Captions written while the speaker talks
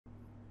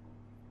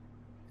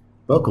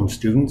Welcome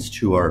students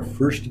to our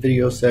first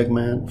video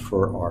segment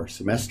for our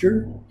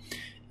semester.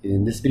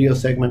 In this video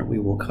segment we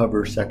will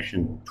cover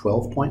section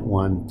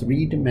 12.1,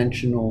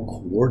 three-dimensional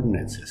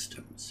coordinate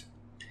systems.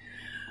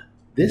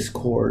 This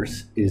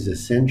course is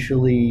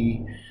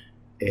essentially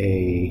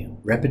a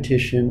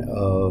repetition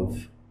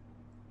of,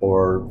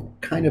 or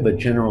kind of a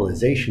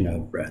generalization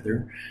of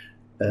rather,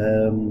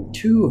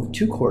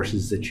 two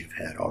courses that you've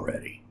had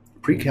already,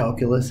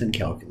 Pre-Calculus and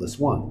Calculus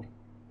 1.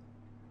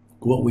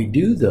 What we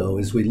do though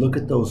is we look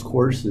at those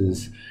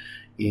courses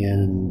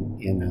in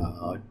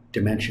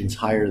dimensions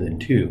higher than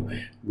 2.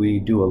 We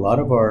do a lot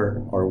of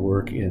our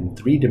work in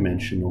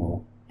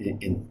three-dimensional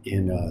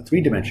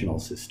three-dimensional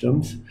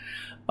systems,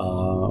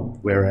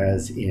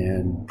 whereas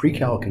in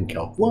Pre-Calc and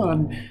Calc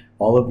 1,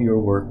 all of your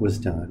work was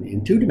done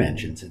in 2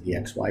 dimensions in the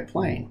XY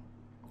plane.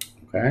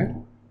 Okay,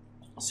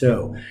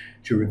 so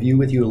to review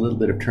with you a little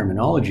bit of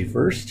terminology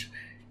first,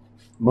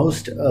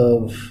 most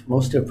of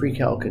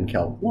Pre-Calc and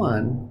Calc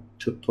 1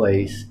 took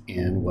place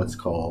in what's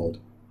called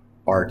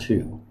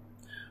R2.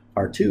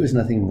 R2 is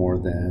nothing more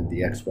than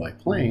the XY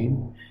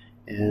plane,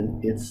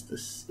 and it's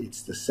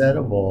the set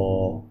of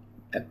all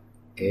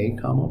A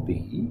comma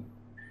B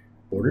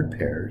ordered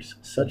pairs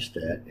such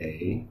that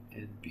A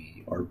and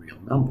B are real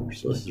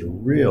numbers. So this is a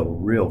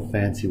real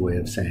fancy way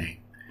of saying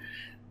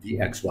the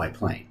XY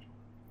plane.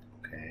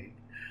 Okay,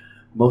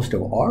 most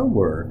of our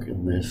work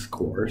in this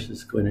course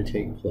is going to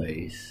take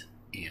place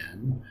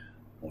in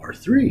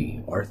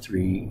R3.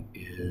 R3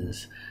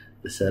 is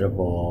the set of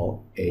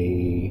all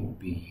A,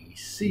 B,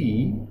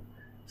 C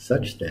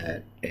such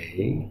that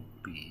A,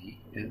 B,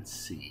 and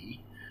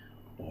C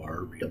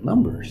are real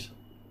numbers.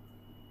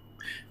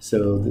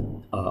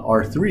 So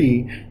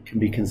R3 can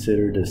be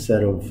considered a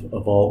set of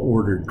all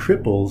ordered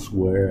triples,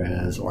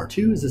 whereas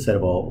R2 is a set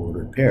of all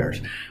ordered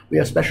pairs. We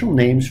have special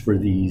names for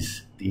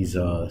these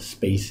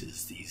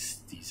spaces,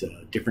 these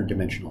different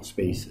dimensional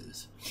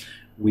spaces.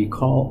 We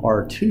call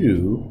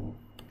R2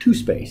 two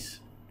space.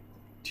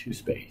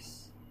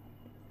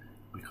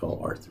 We call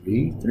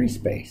R3 three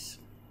space.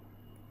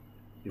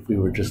 If we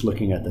were just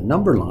looking at the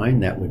number line,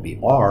 that would be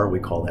R. We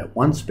call that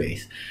one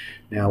space.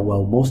 Now,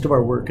 while most of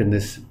our work in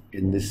this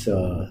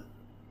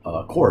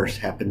course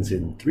happens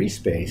in 3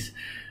 space,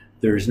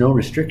 there is no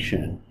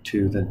restriction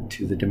to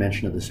the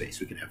dimension of the space.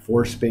 We can have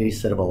 4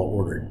 space, set of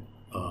all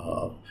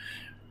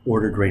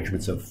ordered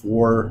arrangements of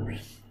 4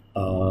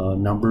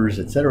 numbers,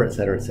 etc.,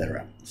 etc.,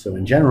 etc. So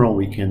in general,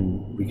 we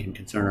can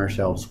concern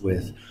ourselves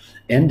with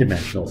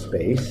n-dimensional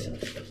space,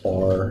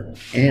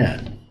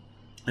 Rn.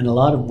 And a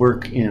lot of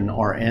work in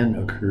Rn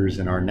occurs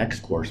in our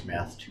next course,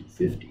 Math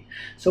 250.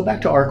 So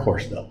back to our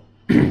course though.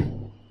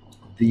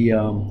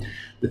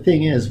 The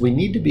thing is, we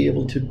need to be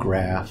able to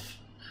graph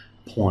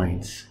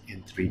points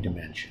in 3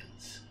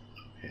 dimensions.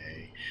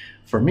 Okay.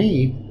 For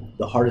me,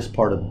 the hardest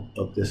part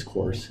of this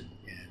course,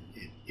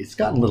 it's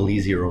gotten a little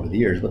easier over the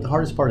years, but the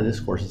hardest part of this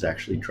course is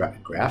actually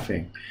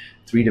graphing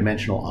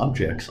 3-dimensional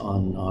objects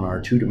on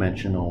our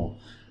 2-dimensional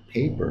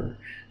paper.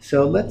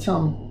 So let's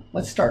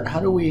start. How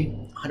do we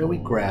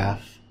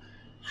graph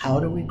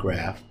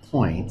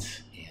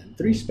points in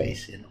 3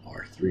 space in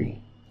R3?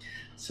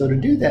 So to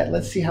do that,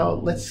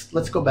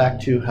 let's go back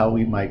to how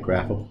we might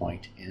graph a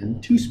point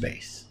in 2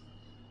 space.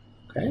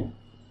 Okay?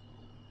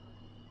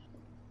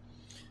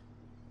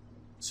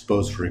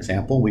 Suppose, for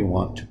example, we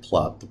want to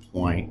plot the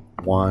point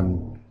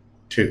 1,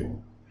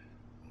 2.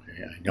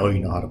 Okay, I know you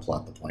know how to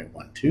plot the point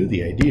 1, 2.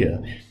 The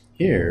idea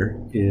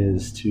here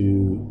is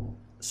to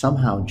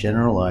somehow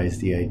generalize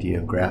the idea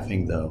of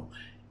graphing, though,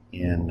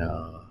 in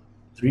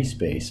 3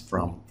 space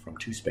from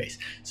 2 space.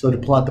 So to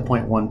plot the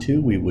point 1,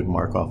 2, we would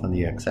mark off on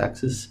the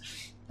x-axis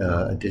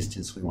a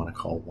distance we want to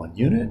call 1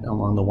 unit.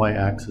 Along the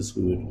y-axis,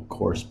 we would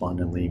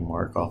correspondingly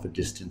mark off a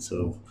distance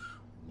of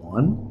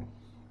 1.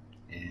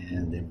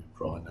 And then we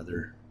draw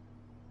another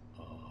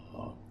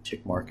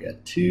tick mark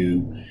at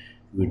 2.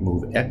 We would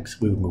move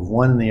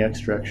 1 in the x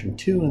direction,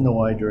 2 in the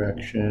y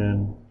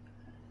direction,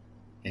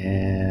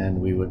 and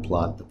we would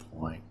plot the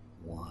point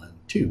 1,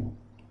 2,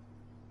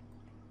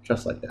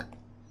 just like that.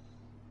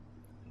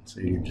 So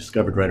you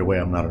discovered right away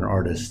I'm not an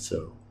artist,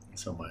 so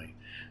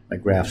my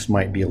graphs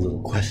might be a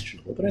little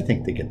questionable, but I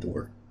think they get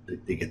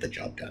the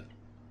job done.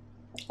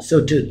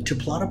 So to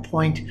plot a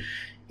point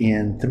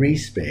in 3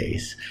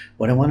 space,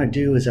 what I want to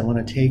do is I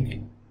want to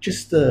take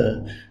just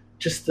the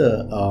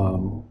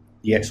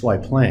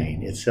XY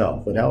plane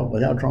itself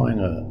without drawing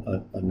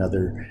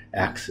another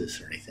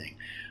axis or anything.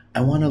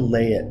 I want to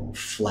lay it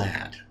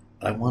flat.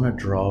 I want to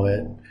draw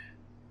it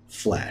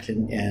flat.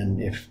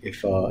 And if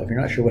you're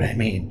not sure what I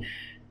mean,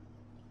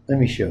 let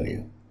me show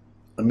you.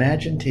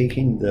 Imagine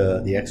taking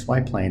the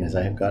XY plane as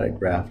I have got it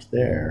graphed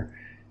there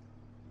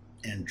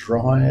and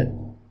draw it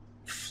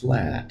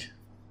flat.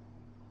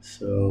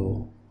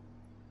 So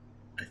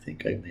I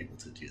think I'm able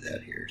to do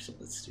that here. So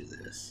let's do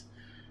this.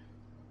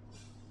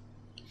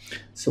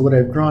 So what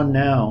I've drawn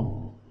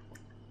now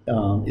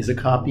is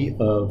another copy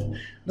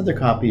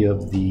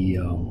of the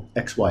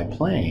XY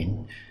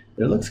plane,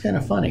 but it looks kind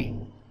of funny.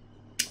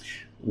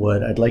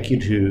 What I'd like you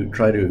to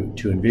try to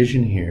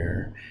envision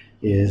here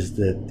is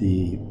that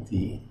the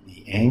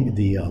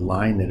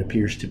line that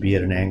appears to be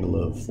at an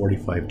angle of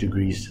 45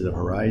 degrees to the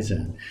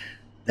horizon,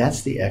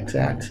 that's the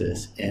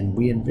x-axis, and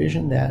we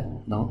envision that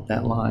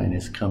line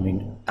is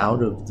coming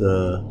out of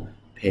the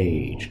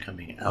page,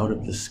 coming out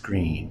of the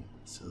screen.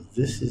 So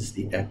this is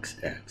the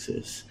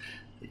x-axis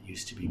that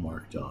used to be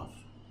marked off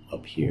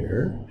up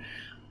here.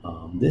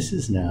 This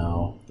is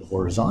now, the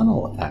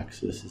horizontal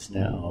axis is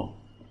now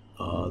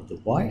the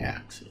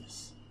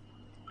y-axis.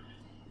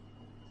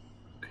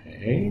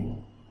 Okay.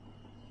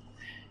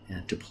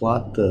 And to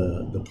plot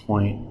the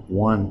point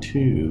 1,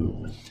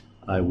 2,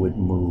 I would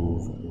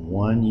move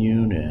 1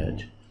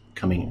 unit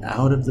coming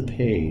out of the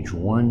page,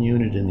 1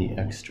 unit in the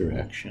x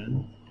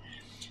direction.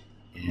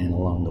 And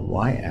along the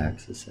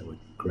y-axis, I would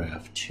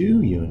graph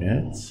 2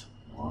 units,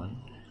 1,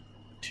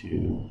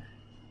 2,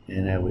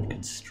 and I would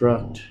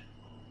construct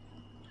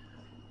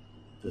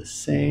the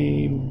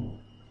same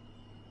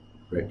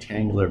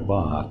rectangular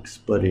box,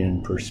 but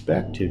in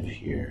perspective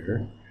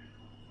here.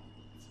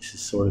 This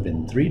is sort of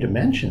in 3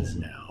 dimensions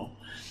now.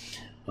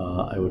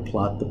 I would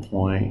plot the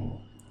point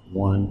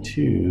 1,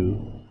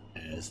 2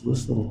 as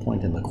this little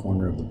point in the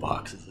corner of the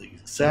box. It's the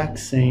exact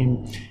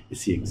same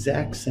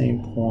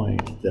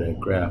point that I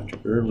graphed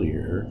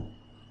earlier. I'm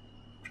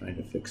trying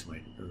to fix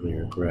my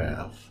earlier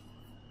graph.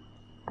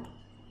 A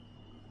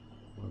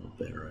little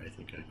better, I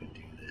think I can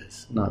do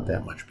this. Not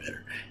that much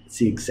better. It's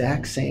the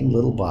exact same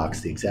little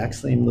box, the exact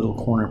same little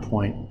corner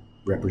point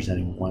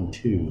representing 1,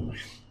 2,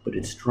 but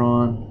it's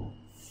drawn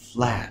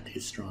flat.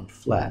 It's drawn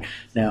flat.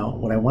 Now,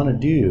 what I want to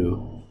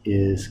do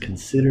is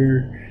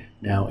consider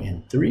now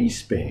in 3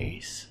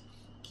 space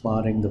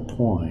plotting the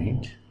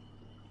point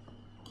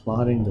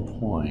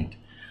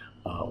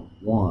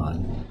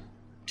 1,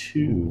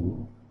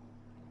 2,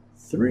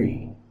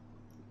 3.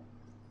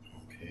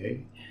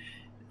 Okay.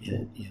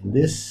 In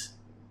this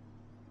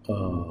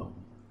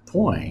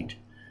point,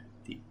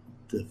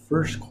 the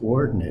first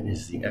coordinate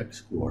is the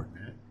x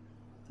coordinate.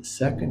 The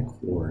second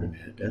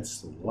coordinate,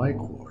 that's the y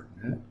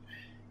coordinate.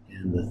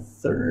 And the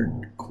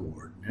third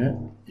coordinate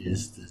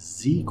is the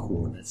z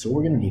coordinate. So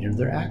we're going to need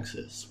another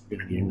axis.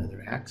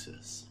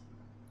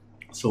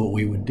 So what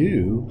we would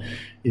do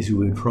is we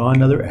would draw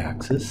another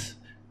axis,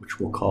 which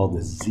we'll call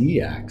the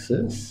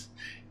z-axis.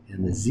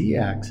 And the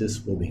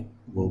z-axis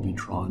will be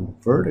drawn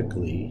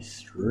vertically,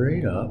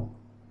 straight up.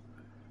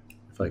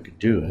 If I could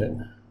do it.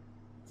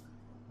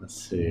 Let's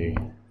see.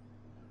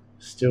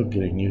 Still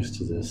getting used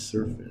to this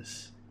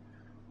surface.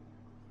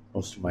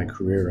 Most of my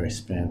career I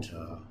spent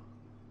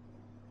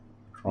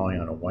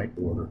drawing on a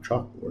whiteboard or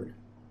chalkboard.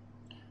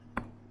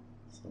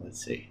 So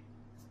let's see.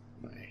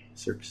 My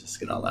surface is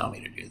going to allow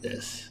me to do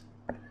this.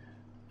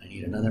 I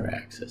need another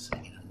axis. I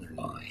need another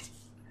line.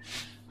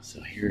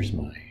 So here's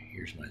my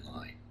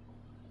line.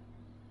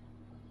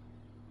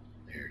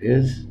 There it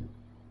is,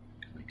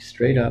 coming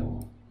straight up.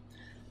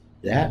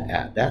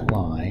 That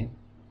line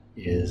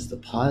is the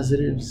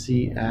positive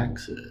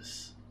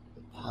z-axis.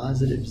 The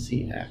positive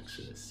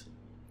z-axis.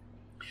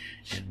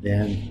 And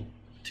then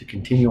to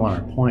continue on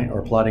our point,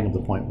 or plotting of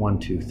the point 1,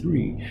 2,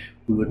 3,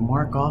 we would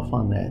mark off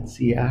on that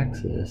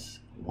z-axis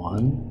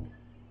 1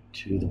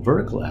 to the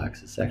vertical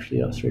axis,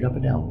 actually straight up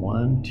and down,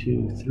 1,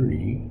 2,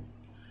 3,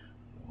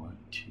 1,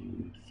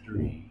 2,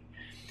 3.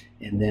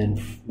 And then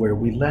where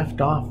we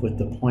left off with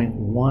the point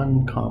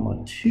 1,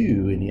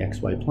 2 in the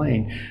xy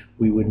plane,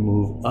 we would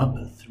move up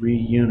 3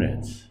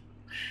 units.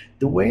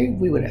 The way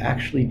we would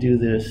actually do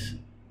this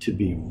to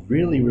be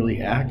really,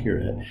 really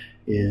accurate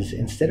is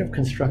instead of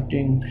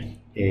constructing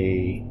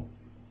a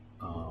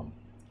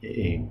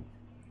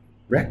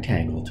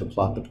rectangle to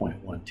plot the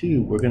point 1,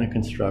 2, we're going to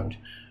construct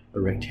a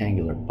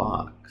rectangular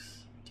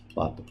box to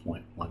plot the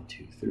point 1,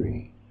 2,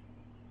 3.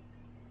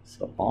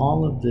 So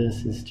all of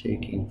this is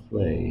taking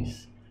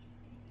place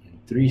in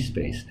 3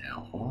 space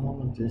now. All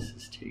of this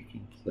is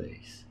taking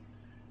place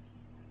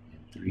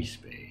in 3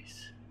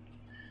 space.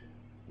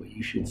 What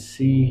you should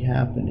see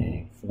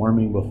happening,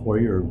 forming before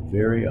your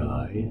very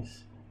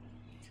eyes,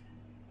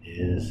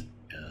 is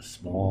a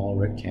small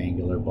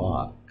rectangular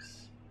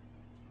box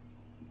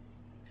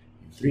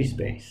in 3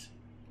 space.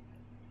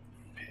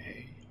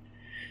 Okay.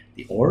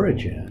 The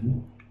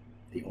origin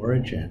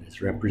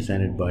is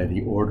represented by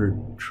the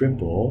ordered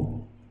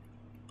triple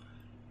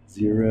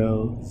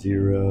 0,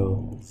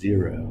 0,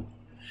 0.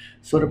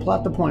 So to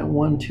plot the point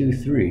 1, 2,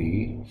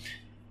 3,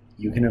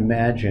 you can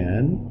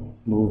imagine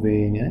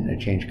moving, I'm going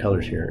to change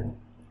colors here,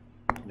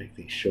 make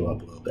things show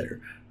up a little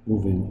better.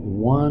 Moving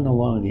 1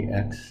 along the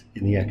x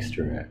in the x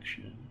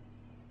direction,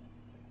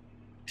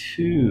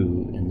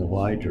 2 in the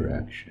y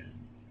direction,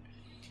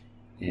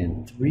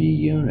 and 3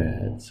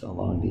 units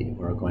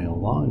going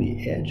along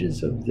the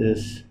edges of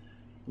this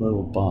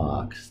little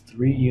box,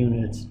 3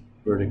 units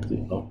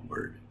vertically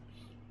upward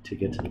to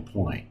get to the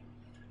point.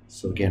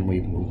 So again,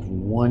 we've moved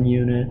 1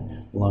 unit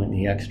along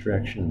the x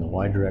direction and the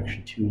y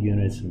direction, 2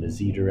 units in the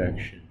z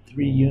direction,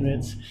 3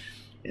 units,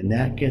 and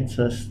that gets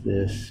us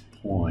this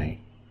point.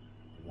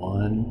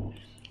 1,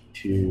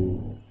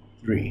 2,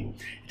 3.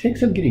 It takes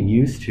some getting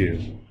used to.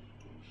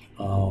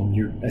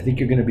 I think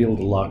you're going to be able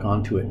to lock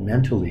onto it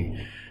mentally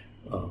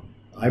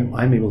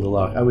I'm able to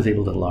lock. I was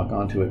able to lock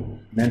onto it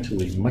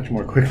mentally much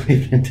more quickly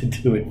than to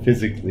do it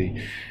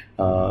physically.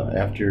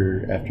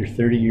 After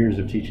 30 years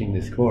of teaching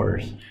this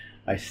course,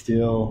 I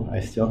still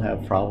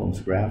have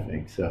problems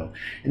graphing. So,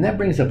 and that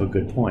brings up a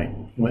good point.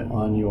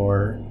 On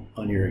your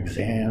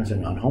exams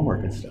and on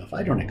homework and stuff,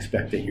 I don't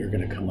expect that you're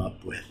going to come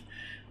up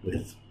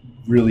with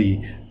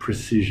really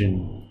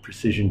precision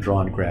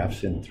drawn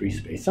graphs in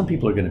 3-space. Some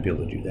people are going to be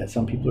able to do that.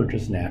 Some people are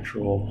just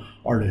natural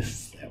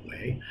artists that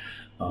way.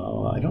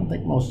 I don't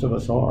think most of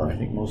us are. I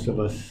think most of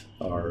us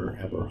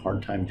have a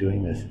hard time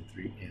doing this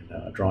in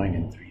drawing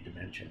in 3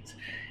 dimensions.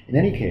 In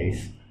any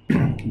case,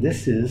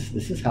 this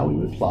is how we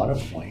would plot a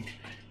point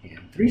in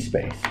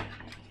 3-space.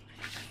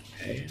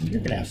 Okay, and you're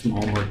going to have some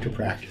homework to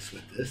practice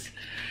with this.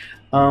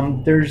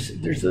 There's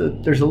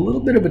a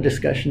little bit of a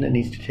discussion that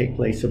needs to take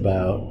place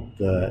about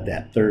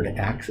that third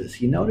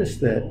axis. You notice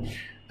that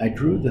I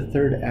drew the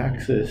third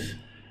axis,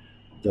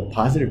 the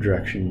positive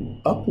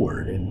direction,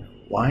 upward, and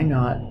why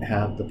not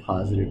have the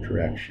positive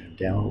direction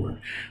downward?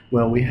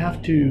 Well, we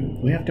have to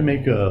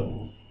make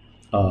a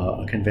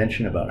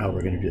convention about how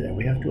we're going to do that.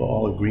 We have to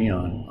all agree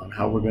on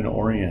how we're going to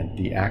orient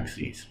the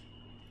axes.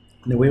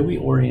 And the way we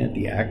orient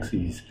the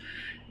axes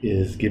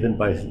is given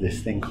by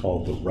this thing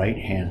called the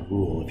right-hand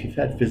rule. If you've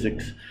had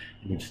physics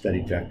and you've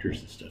studied vectors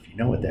and stuff, you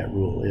know what that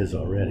rule is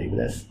already. But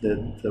that's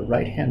the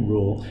right-hand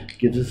rule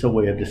gives us a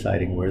way of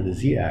deciding where the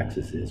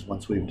z-axis is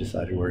once we've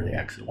decided where the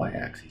x and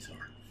y-axes are.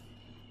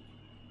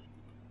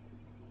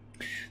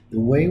 The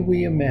way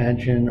we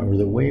imagine, or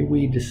the way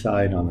we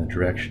decide on the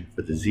direction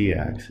for the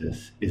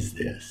z-axis is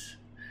this.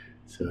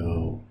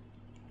 So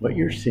what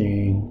you're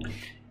seeing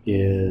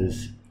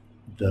is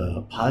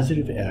the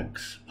positive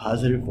x,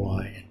 positive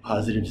y, and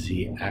positive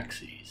z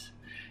axes.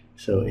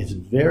 So it's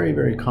very,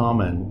 very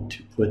common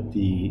to put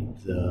the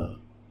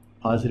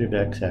positive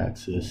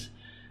x-axis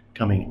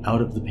coming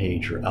out of the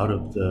page or out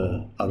of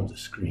the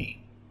screen.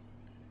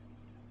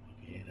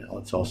 Okay, now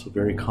it's also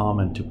very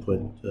common to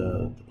put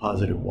the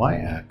positive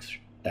y-axis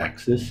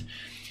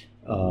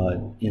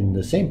in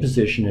the same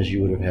position as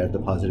you would have had the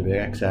positive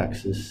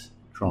x-axis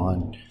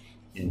drawn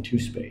in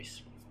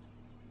 2-space.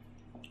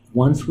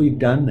 Once we've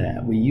done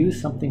that, we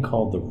use something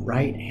called the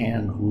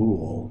right-hand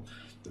rule.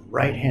 The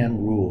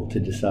right-hand rule to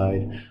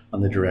decide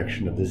on the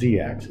direction of the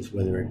z-axis,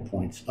 whether it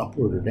points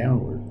upward or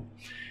downward.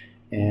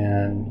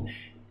 And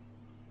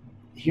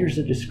here's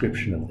a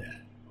description of that.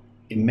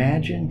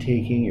 Imagine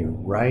taking your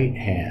right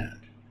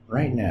hand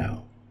right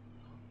now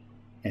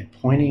and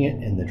pointing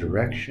it in the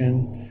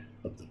direction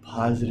of the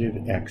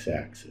positive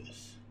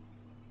x-axis,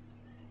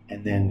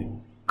 and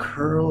then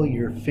curl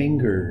your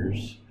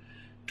fingers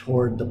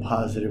toward the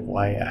positive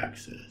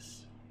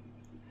y-axis.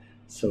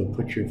 So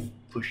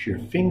push your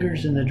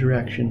fingers in the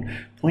direction,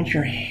 point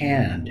your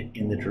hand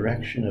in the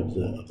direction of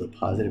the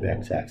positive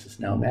x-axis.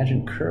 Now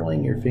imagine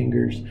curling your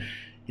fingers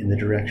in the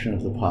direction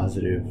of the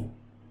positive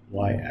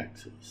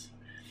y-axis.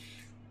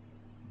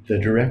 The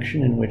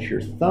direction in which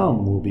your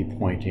thumb will be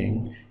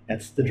pointing,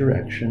 that's the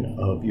direction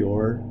of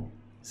your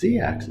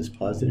z-axis,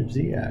 positive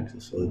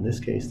z-axis. So in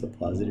this case, the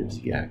positive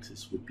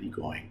z-axis would be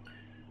going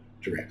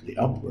directly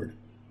upward.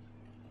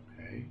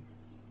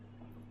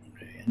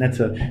 And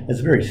that's a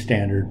very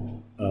standard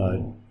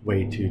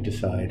way to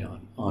decide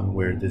on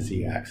where the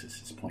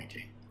z-axis is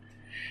pointing.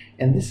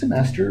 And this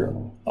semester,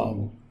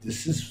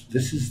 this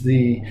is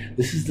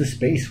the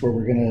space where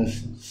we're going to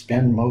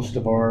spend most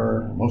of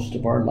our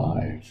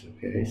lives.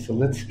 Okay, so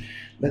let's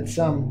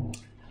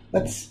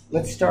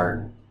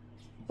start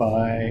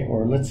by,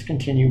 or let's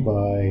continue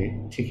by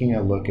taking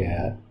a look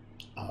at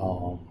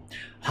how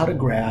to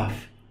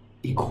graph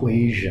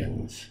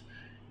equations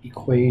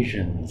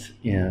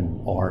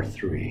in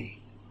R3.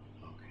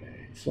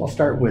 So I'll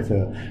start with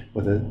a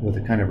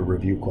kind of a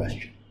review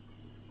question.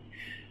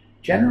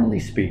 Generally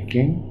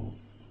speaking,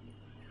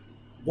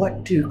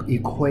 what do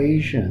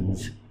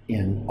equations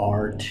in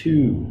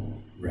R2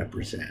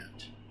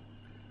 represent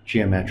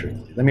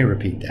geometrically? Let me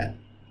repeat that.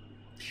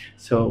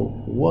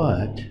 So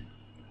what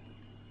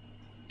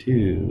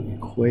do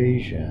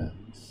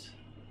equations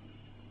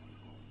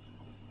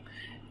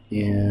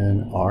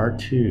in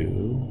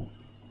R2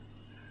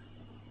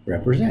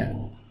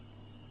 represent?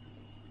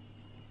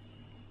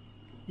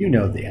 You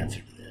know the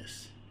answer to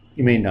this.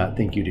 You may not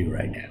think you do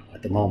right now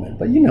at the moment,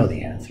 but you know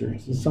the answer.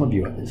 So some of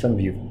you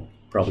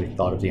probably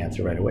thought of the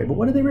answer right away. But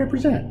what do they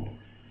represent?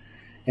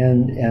 This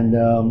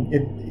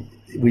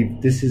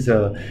is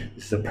a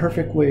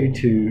perfect way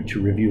to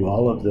review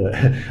all of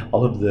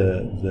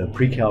the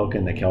pre-calc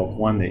and the Calc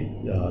 1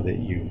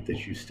 that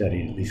you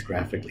studied, at least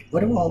graphically.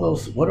 What do all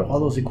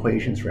those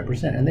equations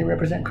represent? And they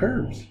represent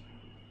curves.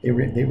 They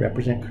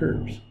represent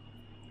curves.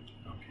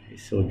 Okay,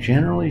 so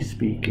generally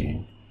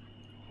speaking,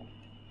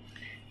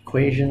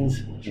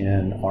 equations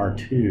in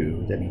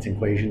R2, that means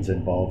equations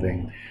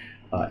involving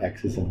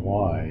x's and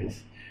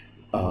y's,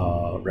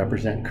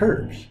 represent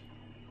curves.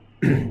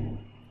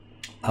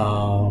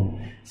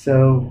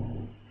 So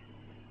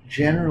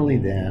generally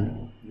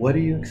then, what do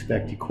you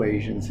expect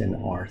equations in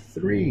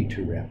R3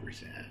 to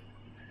represent?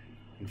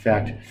 In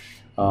fact,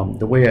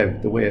 the way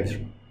I've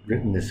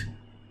written this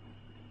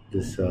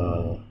this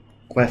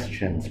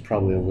question is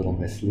probably a little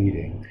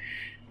misleading.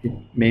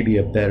 Maybe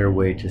a better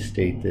way to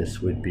state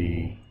this would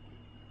be,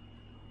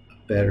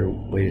 a better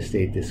way to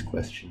state this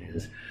question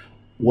is,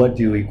 what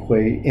do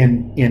equate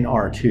in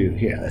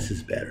R2? Yeah, this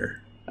is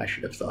better. I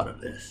should have thought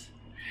of this.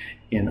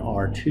 In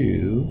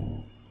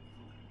R2,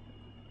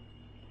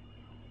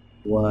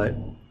 what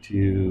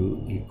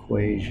do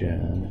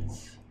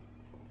equations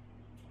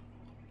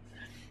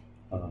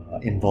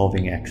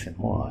involving x and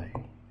y,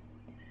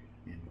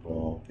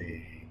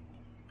 involving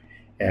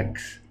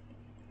x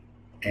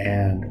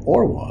and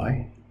or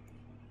y,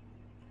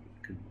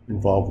 could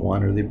involve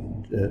one or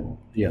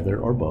the other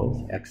or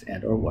both, x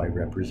and or y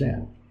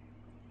represent?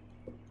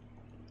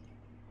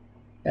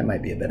 That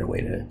might be a better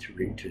way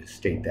to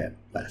state that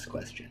last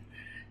question.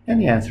 And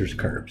the answer is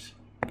curves.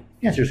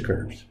 The answer is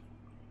curves.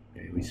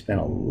 Okay, we spent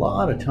a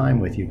lot of time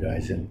with you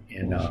guys in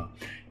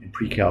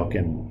pre-calc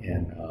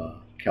and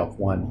Calc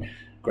 1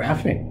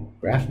 graphing.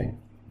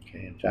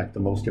 Okay, in fact, the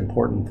most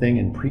important thing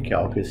in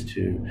pre-calc is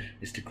to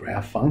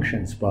graph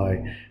functions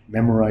by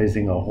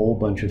memorizing a whole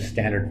bunch of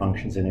standard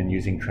functions and then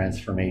using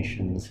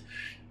transformations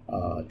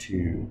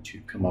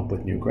to come up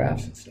with new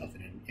graphs and stuff.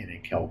 And in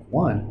Calc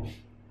 1,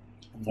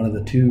 one of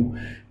the two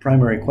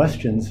primary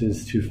questions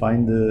is to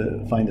find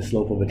the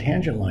slope of a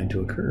tangent line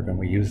to a curve, and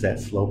we use that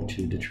slope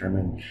to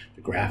determine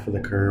the graph of the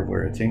curve,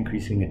 where it's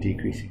increasing and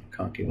decreasing,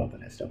 concave up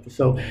and that stuff.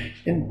 So,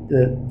 in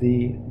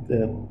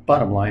the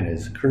bottom line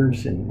is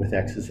curves with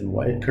x's and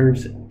y,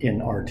 curves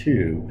in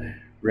R2.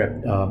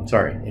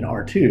 In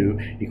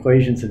R2,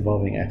 equations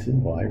involving x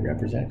and y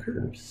represent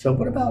curves. So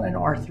what about in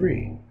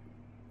R3?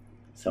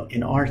 So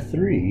in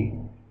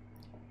R3,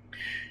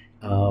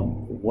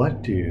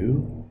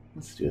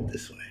 let's do it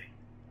this way.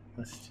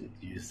 Let's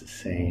use the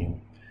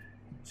same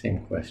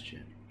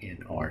question. In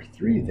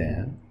R3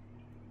 then,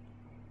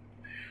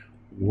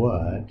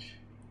 what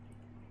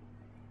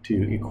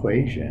do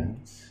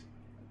equations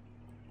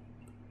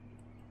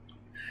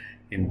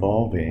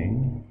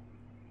involving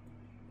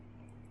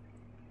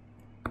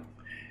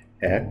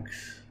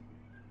x,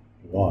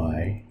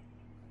 y,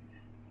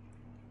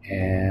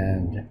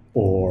 and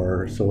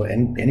or, so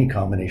any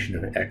combination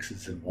of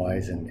x's and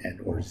y's and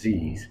or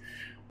z's,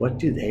 what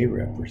do they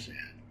represent?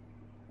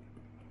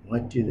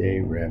 What do they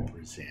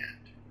represent?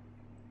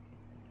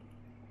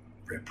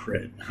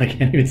 I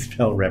can't even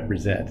spell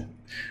represent.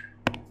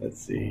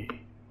 Let's see.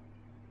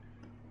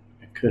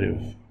 I could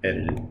have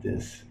edited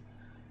this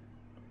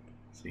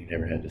so you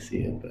never had to see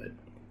it, but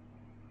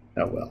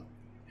oh well.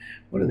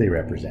 What do they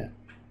represent?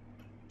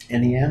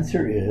 And the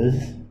answer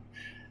is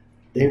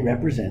they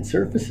represent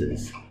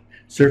surfaces.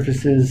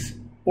 Surfaces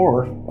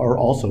are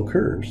also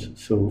curves.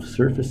 So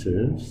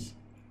surfaces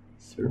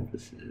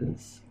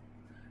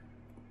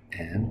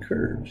and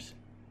curves.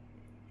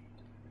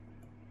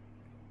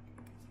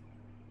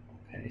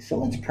 Okay, so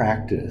let's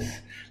practice.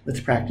 Let's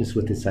practice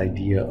with this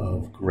idea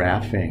of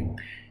graphing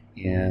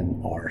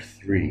in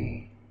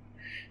R3.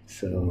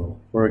 So,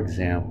 for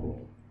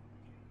example,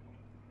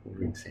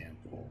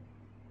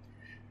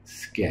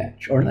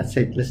 sketch, or let's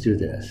do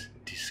this.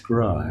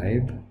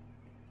 Describe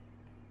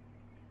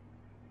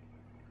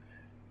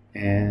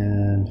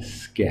and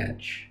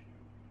sketch.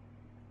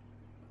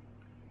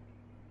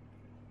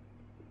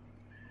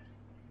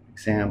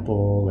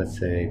 Example, let's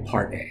say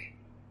part A.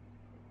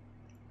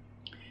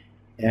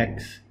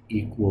 X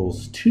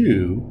equals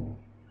 2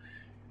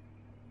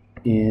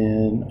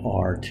 in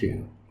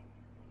R2.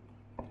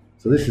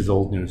 So this is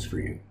old news for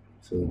you.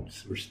 So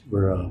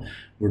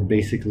we're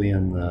basically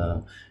in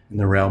the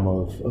realm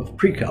of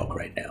pre-calc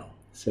right now.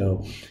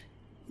 So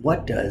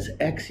what does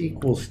x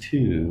equals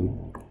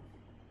 2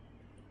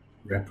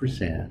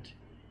 represent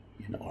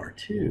in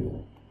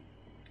R2?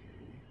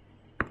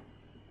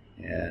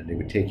 And it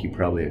would take you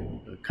probably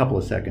a couple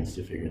of seconds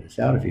to figure this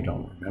out if you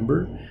don't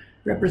remember.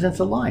 Represents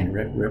a line.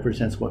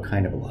 Represents what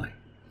kind of a line?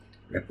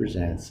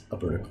 Represents a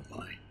vertical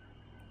line.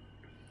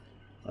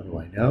 How do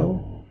I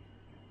know?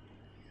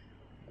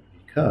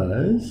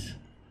 Because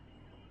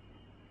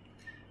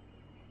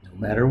no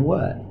matter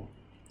what,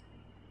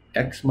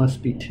 x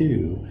must be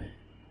 2.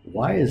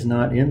 Y is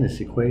not in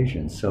this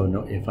equation. So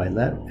no, if I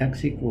let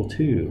x equal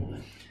 2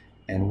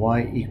 and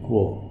y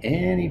equal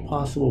any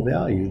possible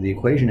value, the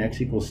equation x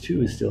equals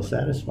 2 is still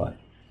satisfied.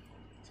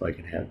 So I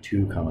can have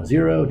 2 comma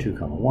 0, 2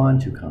 comma 1,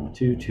 2 comma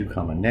 2, 2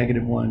 comma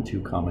negative 1,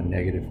 2 comma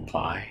negative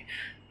pi.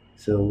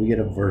 So we get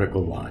a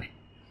vertical line.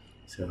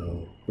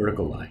 So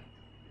vertical line.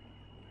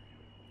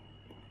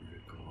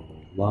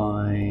 Vertical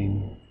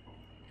line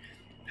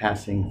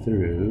passing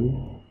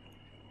through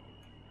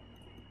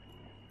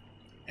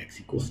x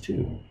equals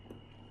 2.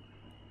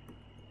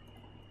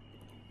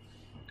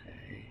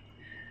 Okay.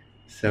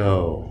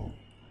 So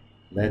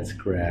let's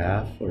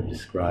graph or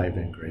describe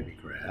and gravy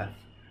graph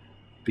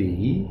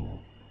B.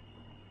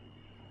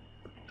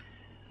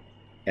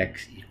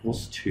 X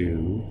equals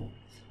 2.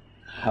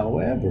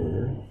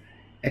 However,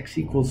 x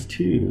equals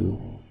 2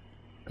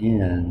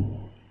 in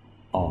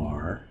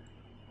R3.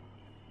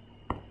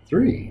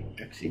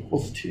 X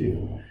equals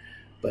 2.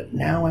 But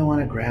now I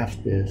want to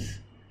graph this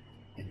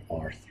in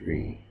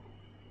R3.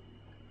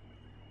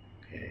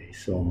 Okay,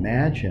 so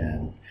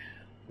imagine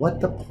what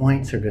the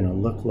points are going to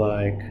look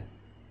like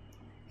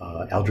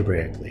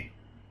algebraically.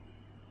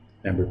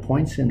 Remember,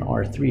 points in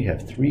R3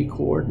 have three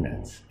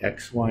coordinates,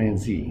 x, y, and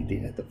z.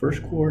 The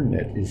first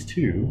coordinate is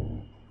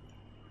 2.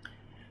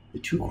 The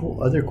two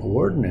other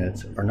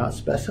coordinates are not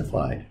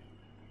specified.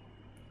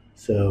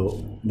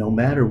 So no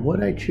matter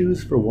what I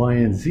choose for y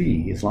and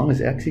z, as long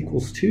as x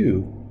equals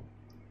 2,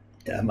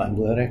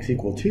 let x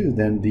equal 2,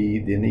 then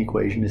the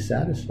equation is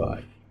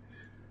satisfied.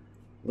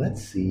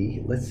 Let's see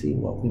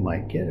what we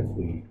might get if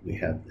we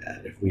have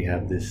that. If we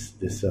have this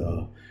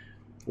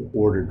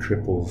ordered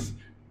triples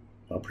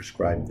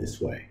prescribed this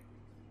way.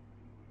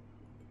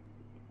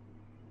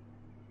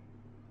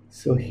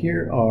 So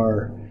here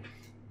are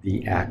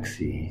the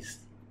axes.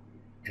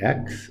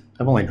 X,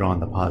 I've only drawn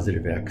the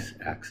positive x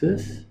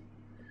axis,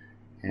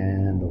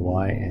 and the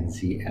y and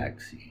z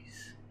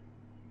axes.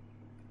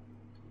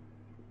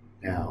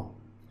 Now,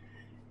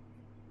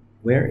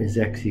 where is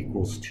x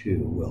equals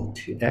 2? Well,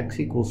 x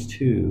equals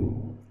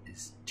 2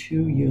 is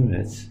 2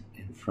 units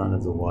in front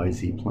of the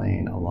yz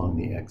plane along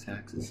the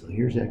x-axis. So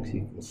here's x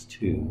equals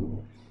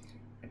 2,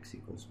 x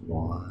equals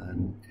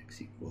 1,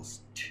 x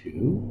equals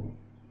 2.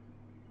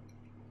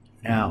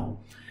 Now,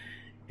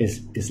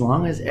 as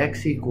long as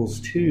x equals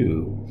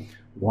 2,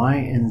 y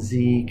and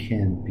z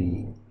can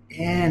be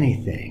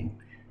anything.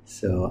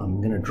 So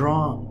I'm going to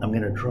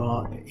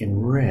draw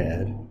in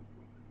red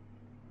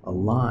a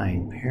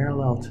line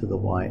parallel to the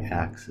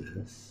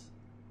y-axis.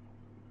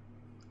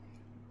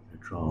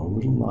 Draw a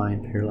little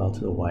line parallel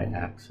to the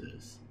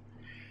y-axis.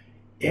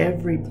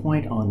 Every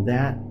point on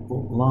that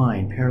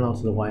line parallel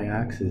to the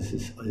y-axis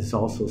is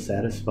also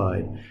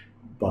satisfied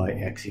by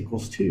x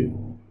equals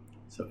 2.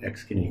 So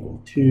x can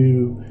equal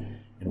 2,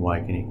 and y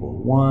can equal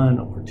 1,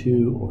 or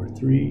 2, or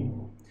 3.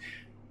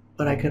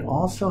 But I could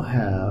also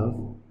have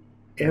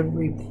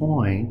every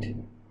point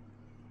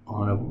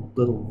on a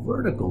little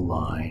vertical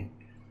line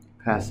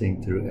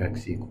passing through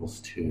x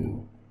equals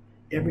 2.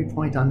 Every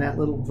point on that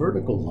little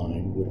vertical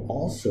line would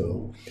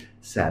also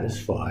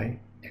satisfy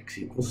x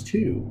equals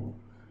 2.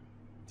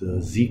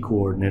 The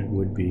z-coordinate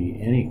would be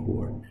any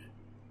coordinate.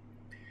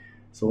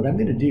 So what I'm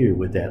going to do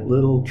with that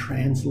little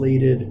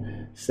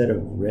translated set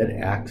of red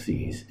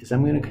axes is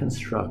I'm going to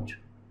construct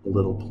a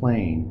little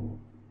plane.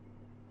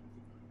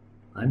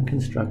 I'm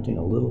constructing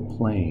a little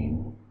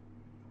plane,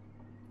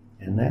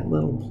 and that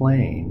little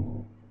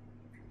plane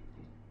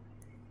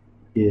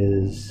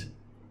is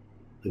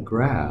the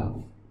graph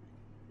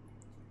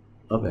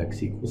of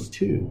x equals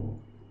 2.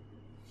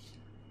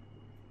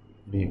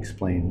 Let me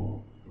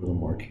explain a little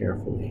more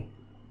carefully.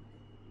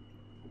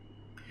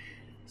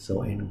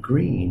 So in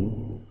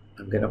green,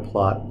 I'm going to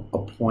plot a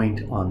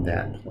point on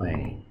that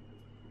plane.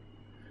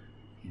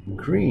 In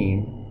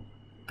green,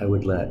 I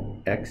would let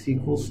x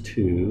equals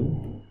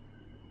 2,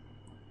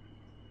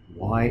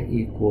 y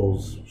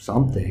equals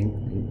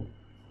something,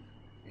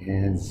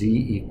 and z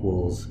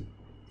equals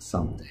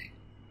something.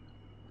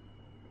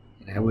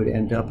 And I would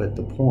end up at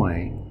the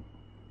point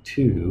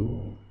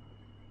 2,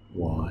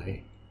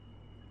 y,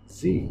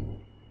 z.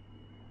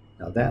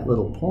 Now that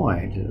little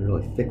point, a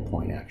really thick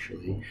point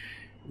actually,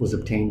 was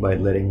obtained by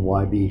letting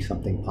y be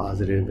something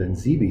positive and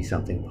z be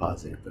something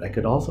positive. But I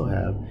could also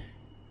have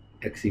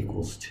x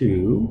equals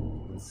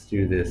 2. Let's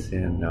do this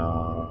in,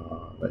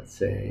 let's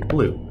say,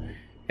 blue.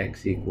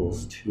 X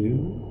equals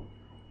 2.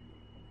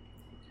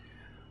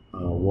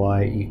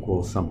 Y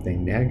equals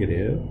something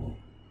negative.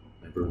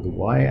 Remember, the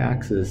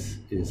y-axis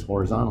is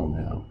horizontal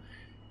now.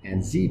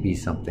 And z be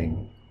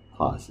something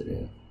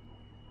positive.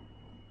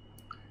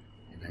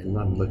 And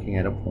I'm looking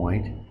at a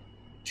point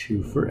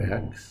 2 for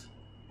x,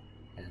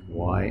 and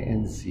y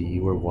and z,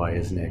 where y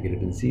is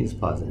negative and z is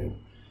positive.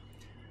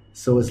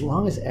 So as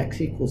long as x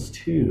equals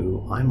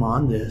 2, I'm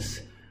on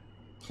this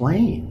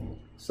plane.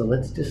 So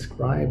let's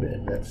describe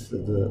it. That's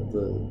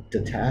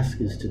the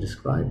task is to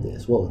describe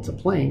this. Well, it's a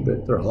plane,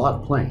 but there are a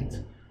lot of planes.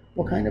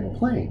 What kind of a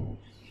plane?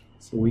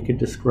 So we could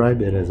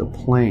describe it as a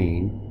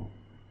plane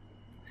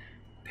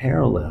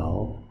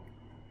parallel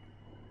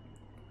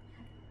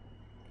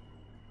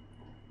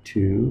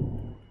to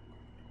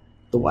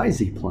the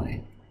YZ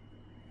plane.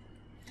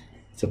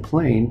 It's a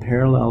plane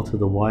parallel to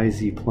the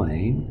YZ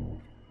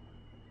plane,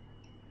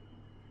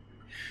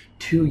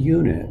 2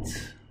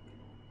 units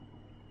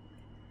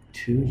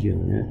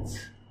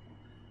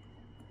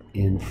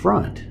in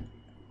front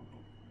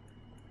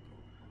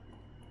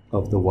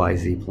of the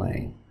YZ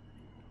plane.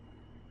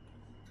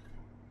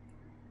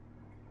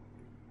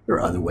 There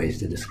are other ways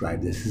to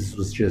describe this. This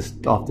was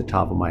just off the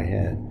top of my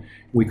head.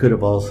 We could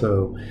have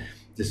also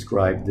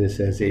described this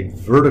as a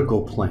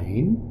vertical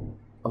plane.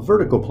 A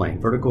vertical plane.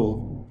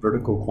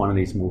 Vertical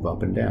quantities move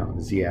up and down.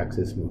 The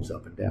z-axis moves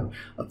up and down.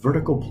 A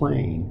vertical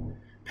plane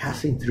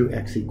passing through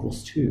x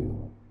equals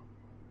 2.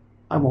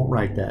 I won't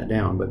write that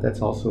down, but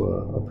that's also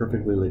a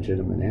perfectly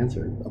legitimate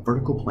answer. A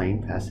vertical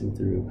plane passing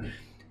through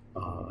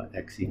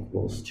x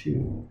equals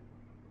 2.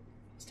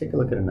 Let's take a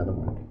look at another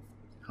one.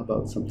 How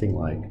about something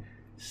like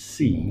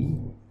C,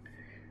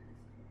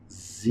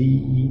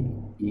 z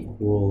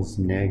equals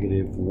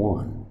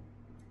 -1.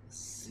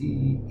 Z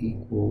z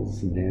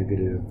equals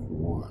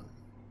 -1.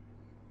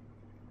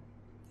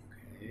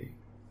 Okay.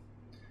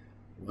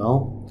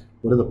 Well,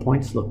 what do the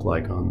points look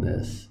like on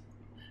this?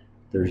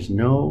 There's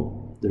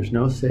no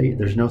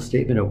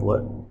statement of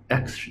what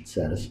x should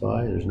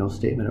satisfy. There's no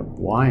statement of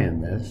y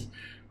in this,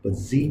 but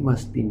z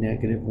must be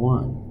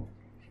 -1.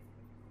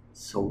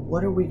 So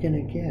what are we going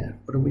to get?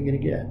 What are we going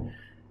to get?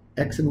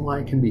 X and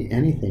y can be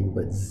anything,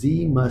 but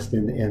z must,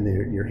 and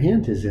your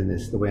hint is in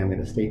this, the way I'm going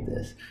to state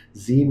this,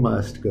 z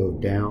must go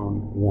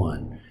down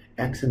 1.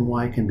 X and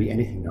y can be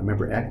anything. Now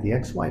remember, the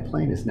xy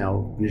plane is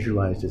now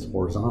visualized as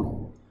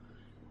horizontal.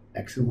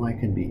 X and y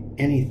can be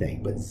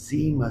anything, but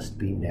z must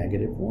be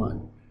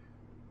 -1.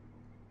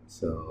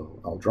 So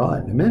I'll draw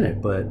it in a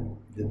minute, but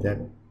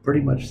that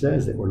pretty much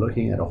says that we're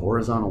looking at a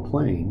horizontal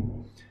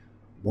plane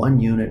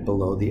 1 unit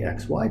below the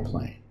xy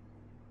plane.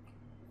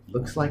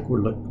 Looks like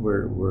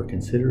we're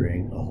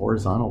considering a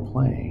horizontal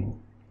plane,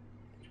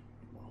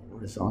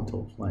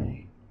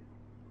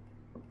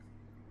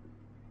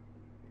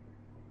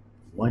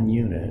 1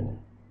 unit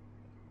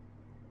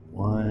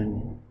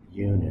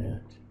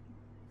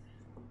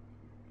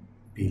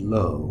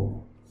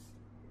below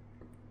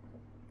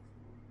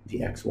the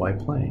xy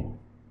plane.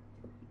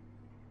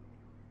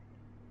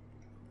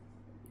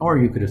 Or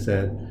you could have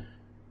said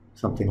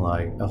something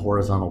like a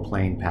horizontal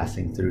plane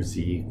passing through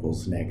z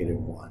equals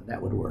 -1.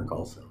 That would work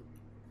also.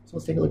 So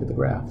let's take a look at the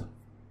graph.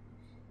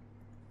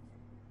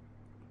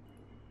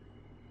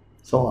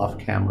 So off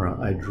camera,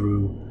 I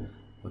drew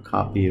a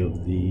copy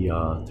of the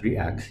 3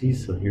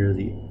 axes. So here are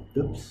the,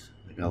 oops,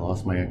 I think I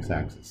lost my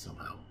x-axis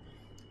somehow.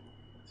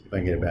 See if I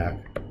can get it back.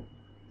 I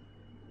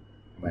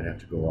might have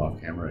to go off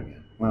camera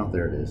again. Well,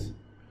 there it is.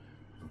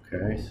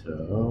 Okay,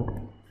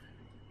 so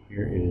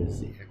here is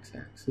the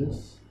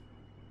x-axis.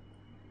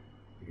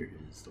 Here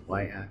is the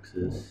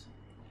y-axis.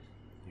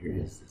 Here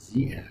is the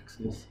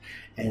z-axis.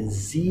 And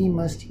z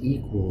must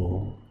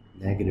equal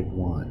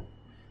 -1.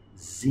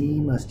 Z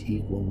must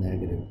equal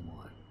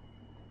 -1.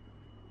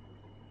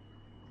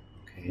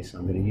 Okay, so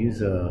I'm going to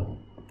use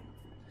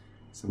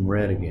some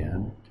red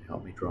again to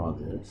help me draw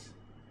this.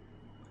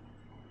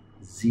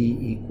 Z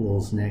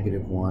equals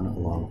 -1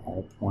 along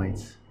all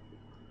points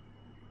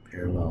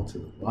parallel to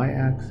the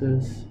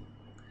y-axis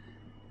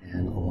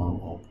and along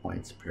all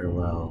points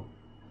parallel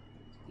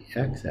to the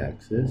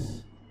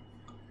x-axis.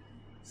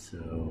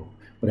 So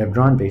what I've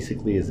drawn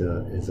basically is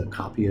a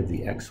copy of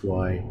the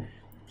xy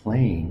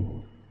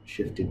plane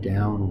shifted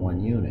down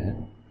 1 unit.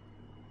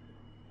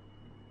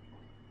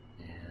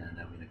 And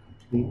I'm going to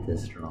complete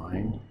this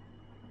drawing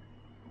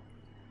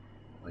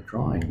by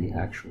drawing the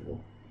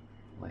actual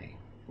plane,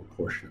 or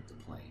portion of the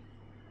plane.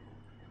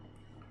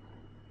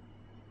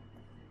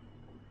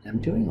 I'm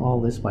doing all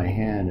this by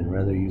hand and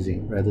rather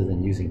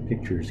than using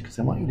pictures, because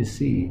I want you to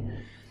see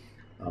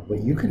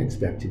what you can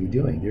expect to be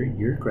doing.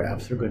 Your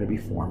graphs are going to be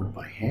formed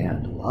by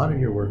hand. A lot of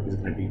your work is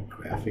going to be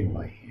graphing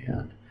by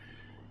hand,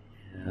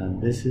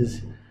 and this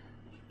is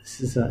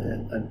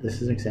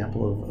an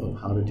example of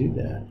how to do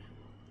that.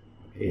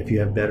 Okay, if you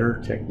have better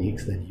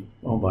techniques, then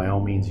by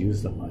all means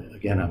use them.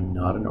 Again, I'm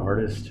not an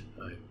artist.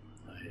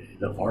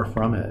 Far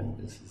from it.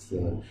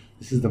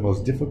 This is the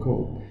most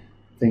difficult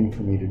thing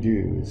for me to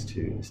do is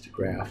to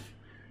graph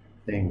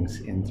things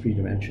in 3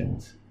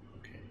 dimensions.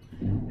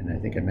 And I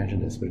think I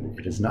mentioned this, but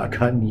it has not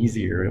gotten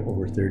easier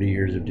over 30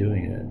 years of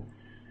doing it.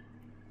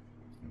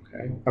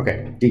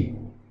 Okay, D.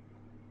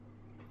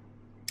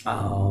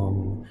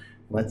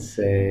 Let's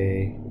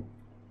say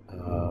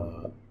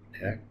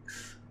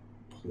x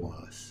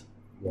plus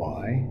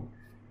y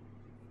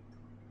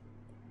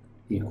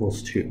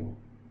equals 2.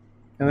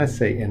 And let's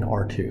say in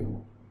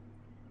R2.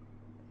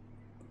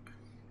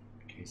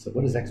 Okay, so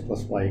what does x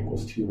plus y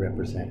equals 2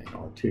 represent in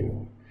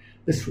R2?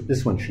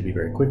 This one should be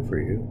very quick for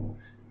you.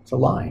 It's a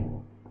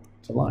line.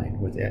 It's a line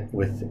with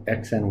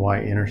x and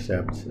y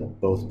intercepts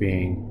both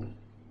being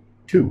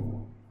 2.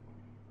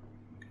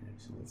 Okay,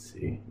 so let's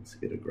see. Let's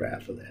get a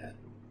graph of that.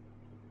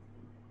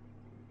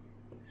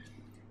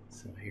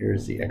 So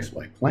here's the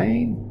xy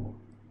plane.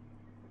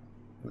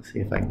 Let's see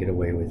if I can get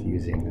away with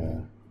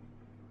using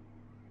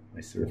my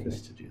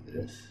surface to do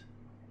this.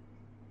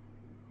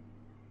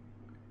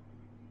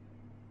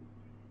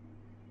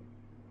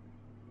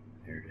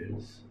 There it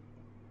is.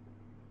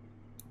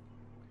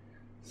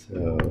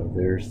 So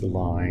there's the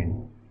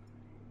line,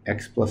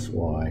 x plus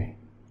y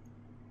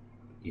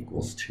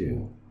equals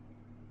 2.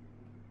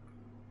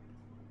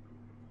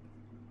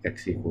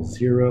 X equals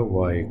 0,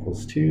 y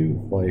equals 2,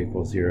 y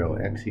equals 0,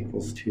 x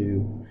equals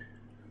 2.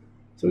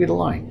 So we get a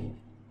line.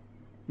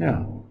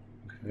 Now,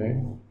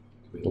 okay,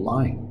 so we get a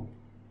line.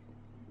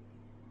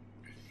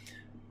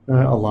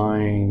 A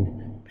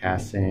line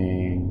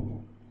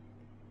passing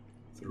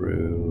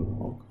through,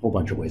 a whole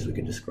bunch of ways we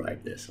could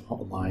describe this. A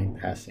line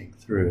passing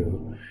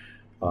through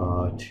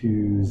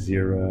 2,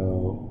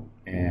 0,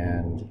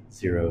 and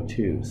 0,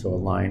 2. So a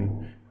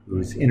line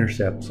whose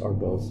intercepts are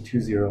both 2,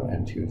 0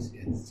 and 2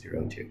 and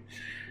 0, 2.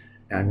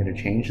 Now I'm going to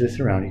change this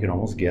around. You can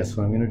almost guess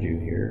what I'm going to do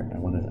here. I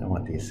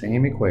want the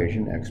same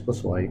equation, x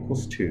plus y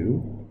equals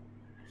 2.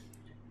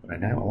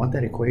 But I want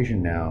that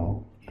equation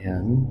now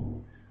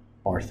in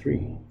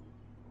R3.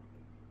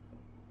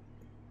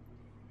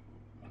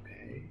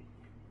 Okay.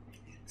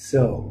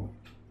 So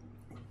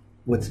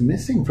what's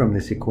missing from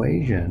this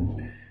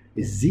equation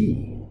is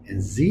z,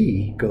 and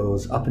z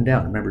goes up and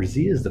down. Remember,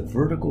 z is the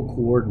vertical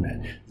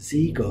coordinate.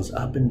 Z goes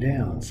up and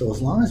down. So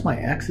as long as my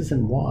x's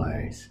and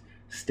y's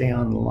stay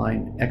on the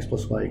line x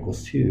plus y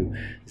equals 2,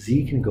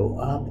 z can go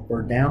up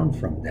or down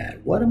from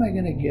that. What am I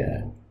going to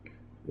get?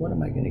 What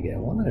am I going to get?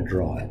 Well, I'm going to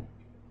draw it.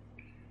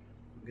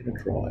 I'm going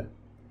to draw it.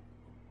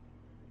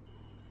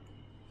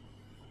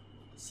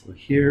 So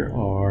here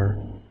are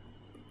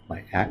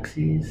my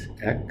axes,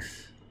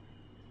 x,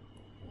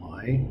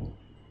 y,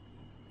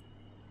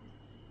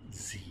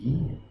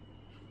 z.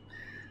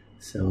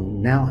 So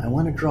now I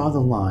want to draw the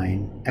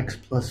line x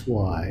plus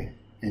y,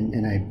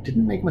 and I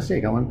didn't make a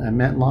mistake. I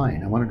meant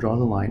line. I want to draw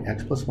the line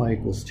x plus y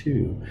equals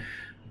 2,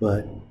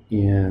 but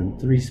in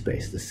 3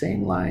 space. The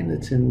same line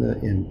that's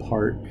in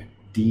part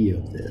D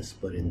of this,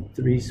 but in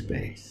 3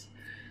 space.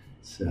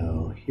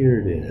 So here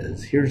it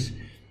is. Here's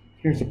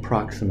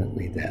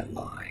approximately that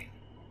line.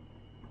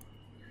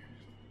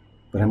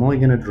 But I'm only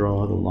going to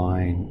draw the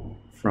line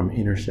from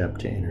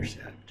intercept to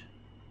intercept.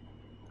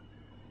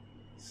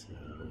 So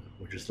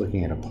we're just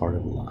looking at a part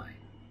of the line.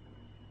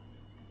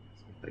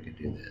 So if I can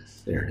do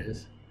this, there it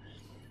is.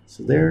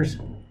 So there's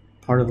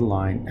part of the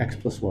line, x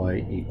plus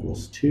y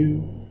equals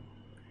 2.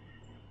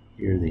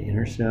 Here are the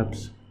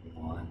intercepts,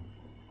 1,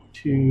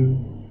 2,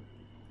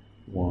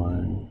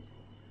 1,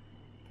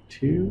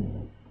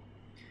 2.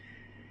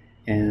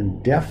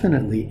 And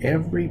definitely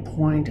every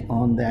point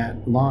on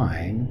that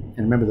line,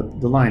 and remember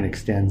the line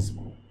extends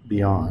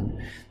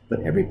beyond,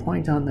 but every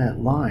point on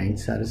that line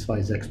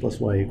satisfies x plus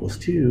y equals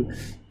 2,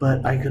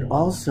 but I could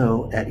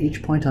also, at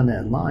each point on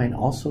that line,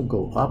 also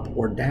go up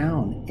or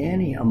down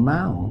any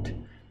amount,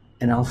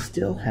 and I'll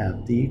still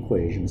have the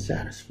equation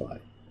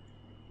satisfied.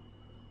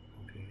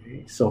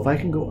 Okay, so if I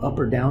can go up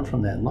or down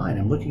from that line,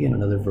 I'm looking at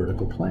another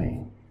vertical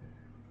plane.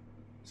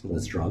 So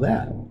let's draw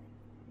that.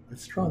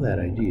 Let's draw that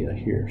idea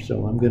here.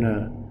 So I'm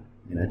gonna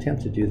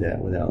attempt to do that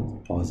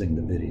without pausing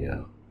the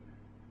video.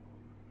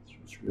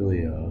 It's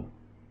really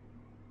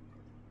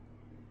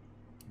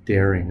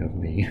daring of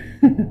me,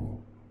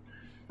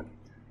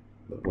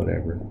 but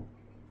whatever.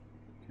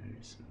 Okay,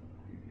 so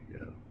here we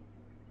go.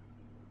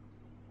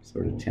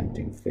 Sort of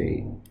tempting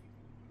fate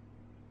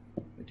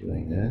by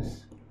doing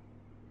this.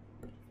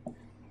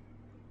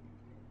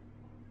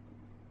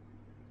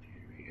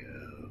 Here we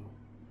go.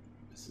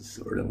 This is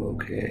sort of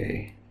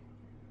okay.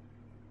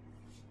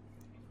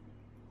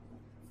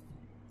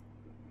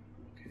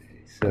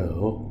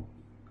 So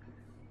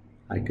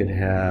I could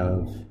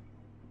have,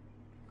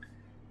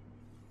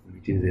 let me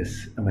do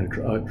this, I'm going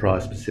to draw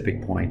a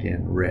specific point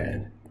in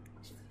red.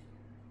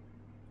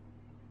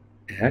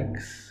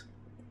 X,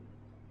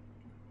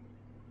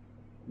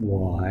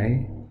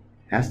 y,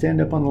 has to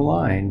end up on the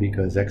line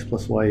because x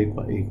plus y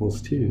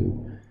equals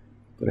 2,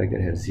 but I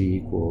could have z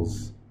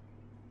equals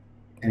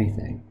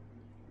anything.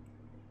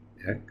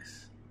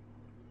 X,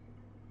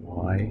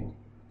 y,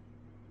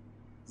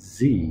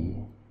 z,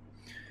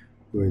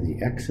 where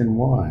the x and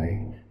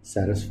y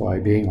satisfy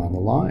being on the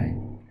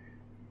line.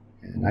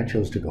 And I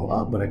chose to go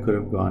up, but I could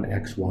have gone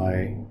x,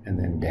 y, and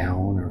then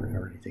down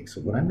or anything. So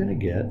what I'm going to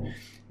get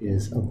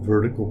is a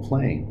vertical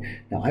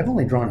plane. Now, I've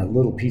only drawn a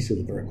little piece of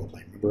the vertical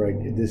plane.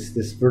 Remember,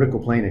 this vertical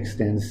plane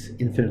extends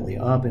infinitely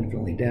up,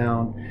 infinitely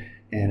down,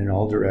 and in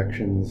all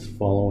directions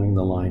following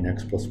the line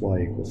x plus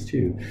y equals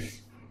 2.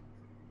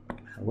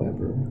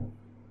 However,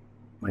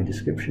 my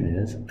description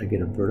is I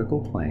get a vertical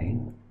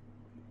plane,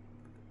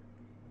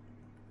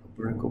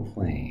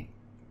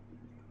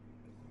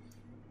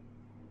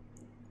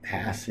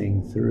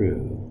 passing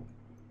through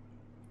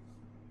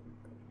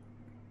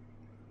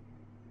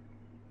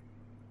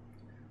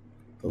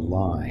the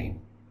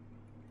line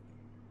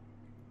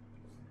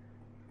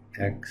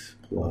x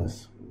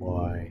plus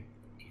y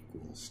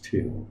equals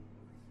 2.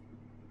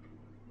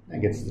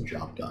 That gets the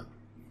job done.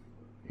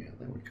 Yeah,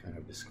 that would kind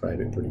of describe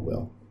it pretty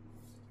well,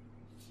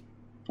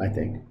 I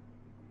think.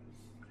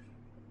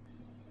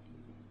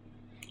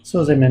 So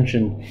as I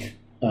mentioned,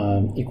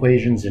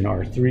 equations in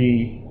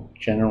R3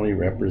 generally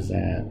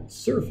represent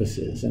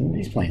surfaces, and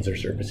these planes are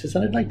surfaces.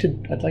 And I'd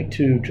like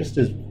to just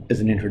as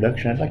an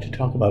introduction, I'd like to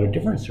talk about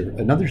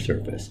another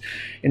surface.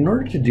 In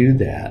order to do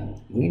that,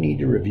 we need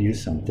to review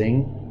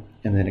something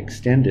and then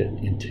extend it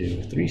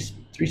into three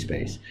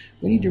space.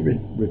 We need to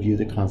review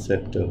the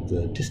concept of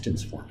the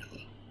distance formula.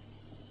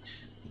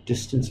 The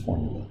distance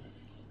formula.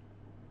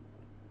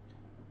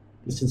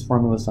 Distance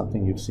formula is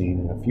something you've seen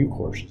in a few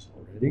courses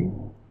already.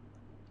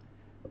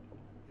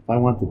 If I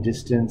want the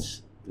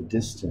distance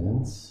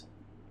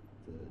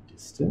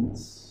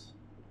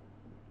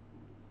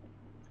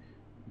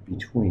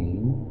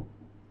between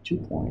 2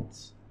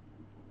 points,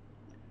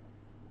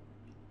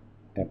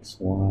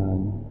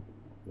 x1,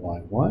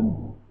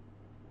 y1,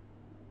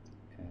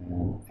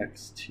 and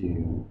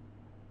x2,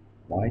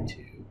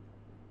 y2,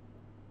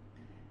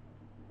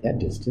 that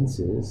distance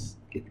is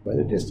given by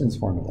the distance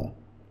formula.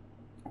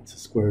 It's the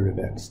square root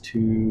of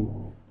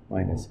x2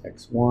 minus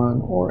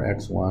x1 or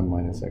x1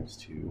 minus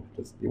x2,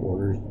 just the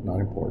order is not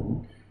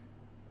important,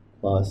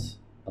 plus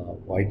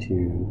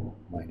y2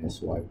 minus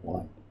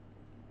y1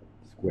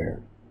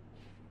 squared.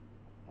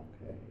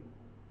 Okay.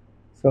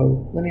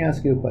 So let me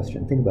ask you a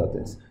question. Think about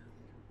this.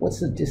 What's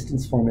the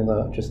distance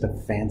formula just a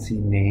fancy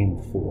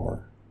name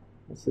for?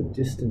 What's the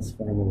distance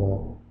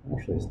formula?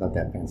 Actually, it's not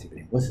that fancy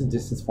name. What's the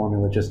distance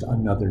formula just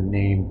another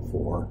name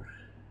for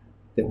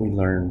that we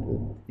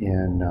learned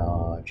in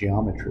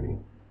geometry?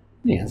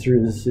 The answer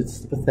is it's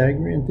the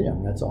Pythagorean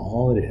theorem. That's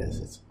all it is.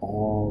 It's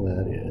all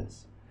that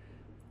is.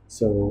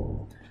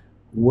 So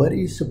what do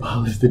you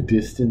suppose the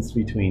distance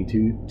between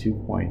two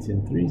points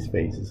in 3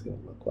 space is going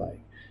to look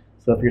like?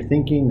 So if you're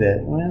thinking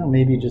that, well,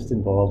 maybe it just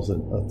involves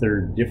a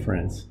third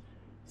difference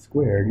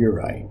squared, you're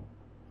right.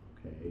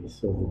 Okay,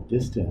 so the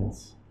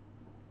distance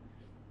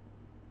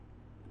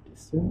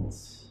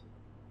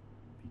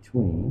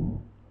between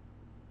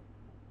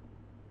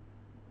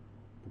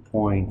the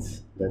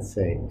points, let's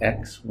say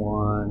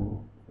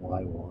x1,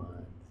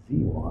 y1,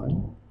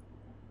 z1,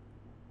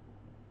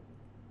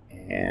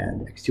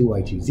 and x2,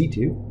 y2,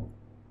 z2.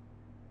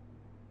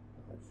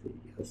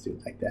 Let's do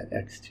it like that.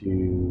 x2,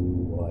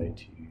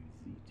 y2,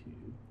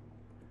 z2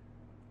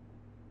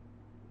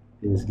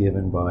 is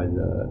given by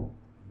the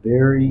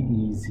very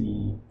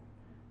easy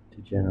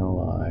to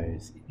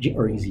generalize,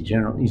 or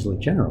easily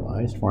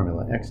generalized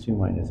formula x2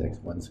 minus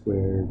x1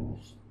 squared,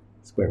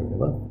 square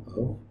root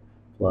of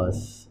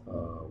plus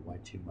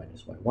y2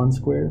 minus y1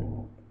 squared,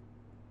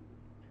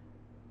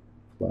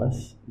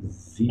 plus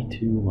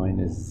z2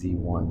 minus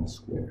z1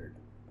 squared.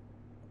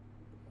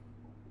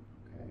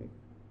 Okay.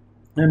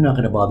 I'm not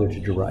going to bother to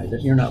derive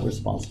it. You're not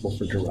responsible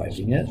for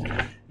deriving it,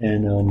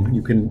 and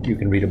you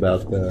can read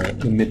about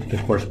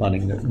the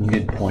corresponding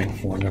midpoint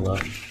formula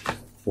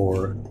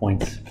for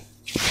points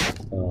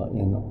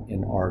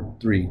in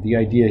R3. The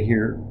idea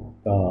here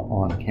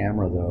on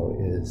camera, though,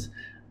 is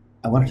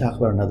I want to talk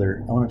about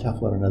another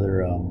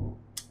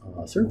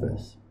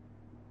surface.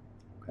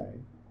 Okay.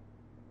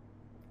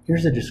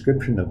 Here's a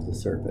description of the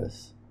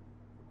surface.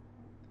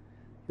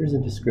 Here's a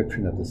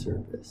description of the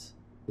surface.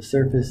 The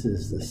surface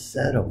is the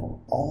set of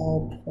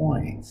all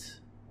points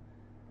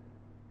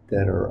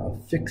that are a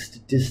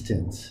fixed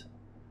distance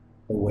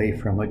away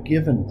from a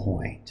given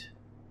point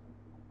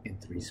in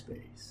 3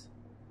 space.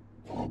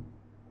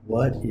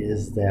 What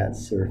is that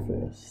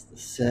surface? The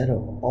set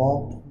of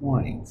all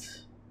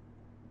points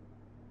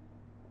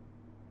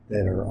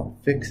that are a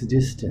fixed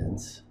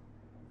distance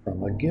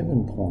from a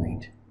given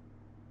point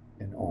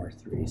in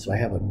R3. So I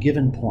have a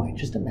given point.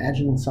 Just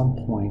imagine some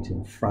point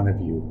in front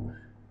of you,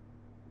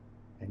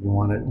 and you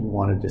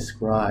want to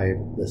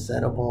describe the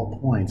set of all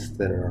points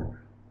that are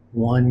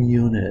 1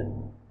 unit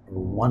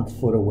or 1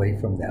 foot away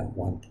from that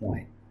one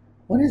point.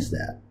 What is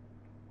that?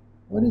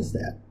 What is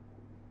that?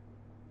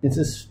 It's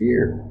a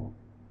sphere.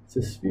 It's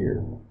a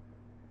sphere.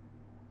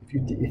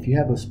 If you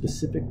have a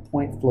specific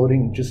point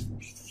just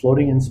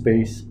floating in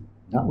space,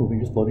 not moving,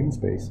 just floating in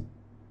space,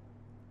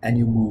 and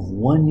you move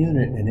 1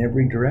 unit in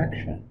every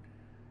direction,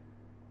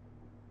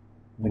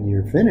 when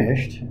you're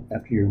finished,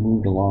 after you're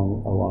moved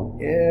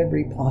along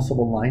every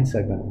possible line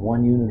segment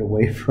 1 unit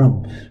away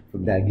from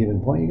that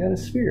given point, you got a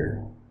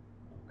sphere.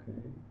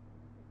 Okay.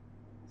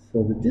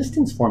 So the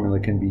distance formula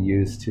can be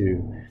used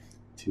to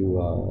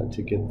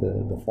get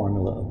the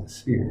formula of the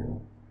sphere,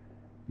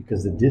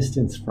 because the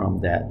distance from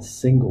that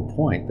single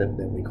point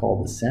that we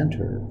call the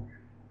center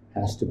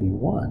has to be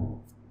 1.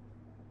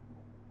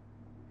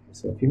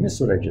 So if you missed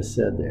what I just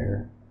said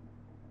there,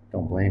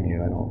 don't blame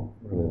you. I don't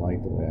really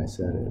like the way I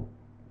said it.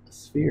 A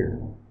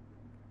sphere.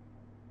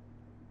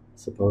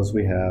 Suppose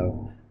we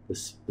have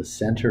the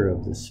center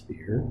of the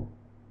sphere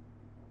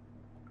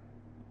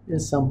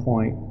is some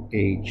point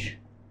h,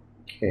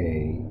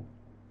 k,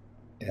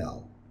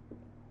 l.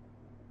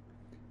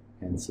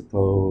 And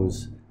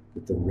suppose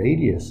that the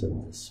radius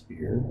of the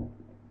sphere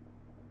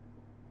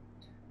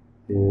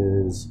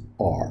is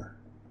r.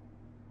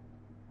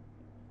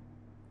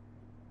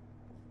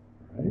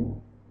 Right?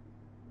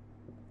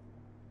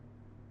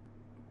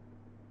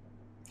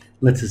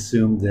 Let's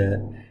assume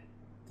that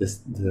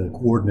the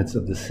coordinates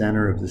of the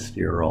center of the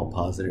sphere are all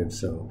positive.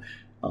 So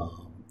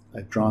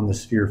I've drawn the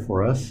sphere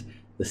for us.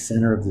 The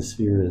center of the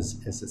sphere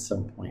is at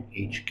some point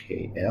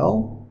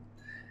HKL,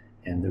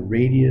 and the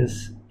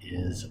radius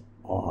is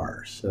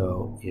r.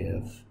 So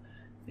if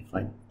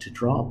to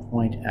draw a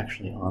point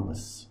actually on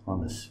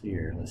the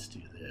sphere, let's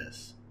do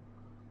this.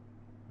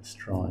 Let's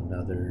draw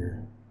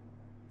another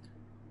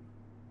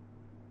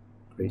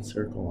great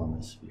circle on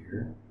the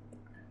sphere.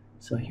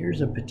 So here's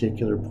a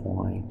particular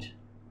point,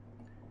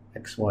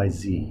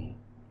 XYZ,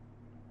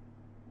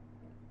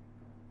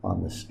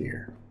 on the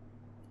sphere.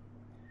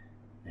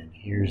 And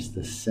here's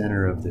the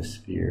center of the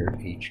sphere,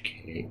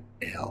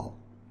 HKL.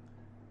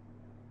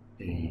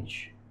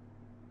 HKL.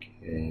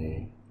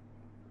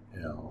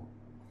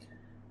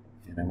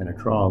 And I'm going to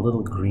draw a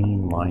little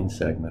green line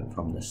segment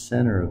from the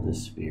center of the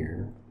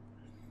sphere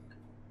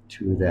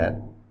to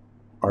that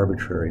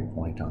arbitrary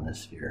point on the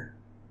sphere.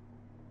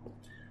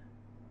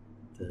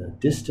 the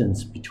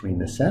distance between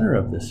the center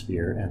of the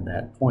sphere and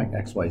that point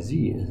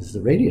xyz is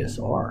the radius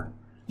r.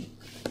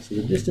 So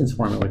the distance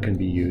formula can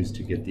be used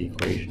to get the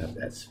equation of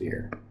that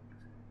sphere.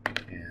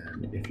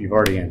 And if you've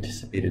already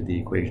anticipated the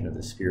equation of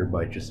the sphere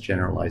by just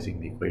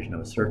generalizing the equation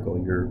of a circle,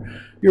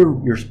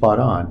 you're spot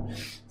on.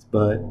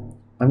 But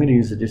I'm going to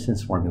use the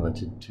distance formula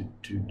to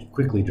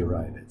quickly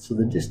derive it. So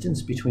the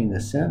distance between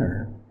the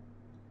center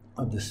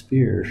of the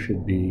sphere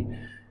should be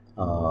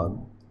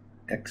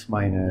x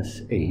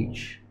minus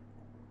h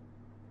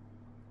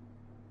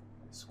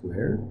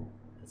squared.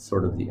 It's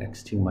sort of the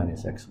x2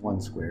 minus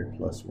x1 squared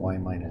plus y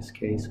minus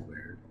k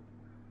squared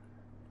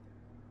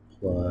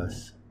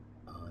plus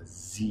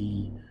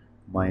z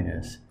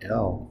minus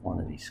L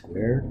quantity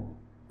squared.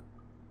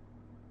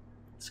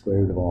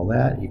 Square root of all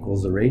that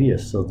equals the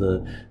radius. So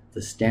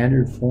the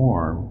standard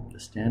form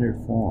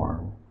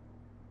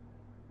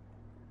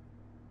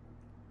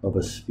of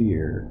a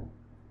sphere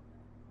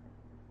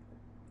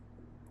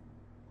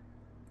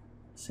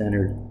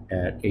centered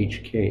at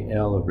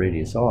HKL of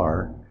radius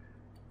r,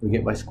 we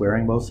get by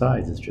squaring both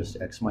sides. It's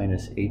just x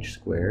minus h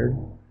squared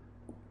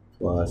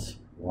plus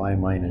y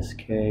minus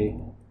k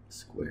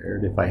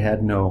squared. If I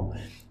had no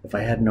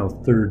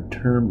third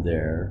term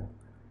there,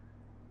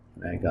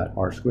 I got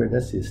r squared.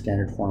 That's the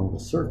standard form of a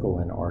circle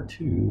in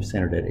R2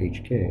 centered at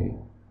HK.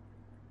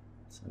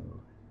 So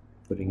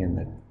putting in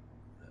the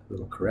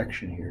little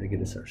correction here to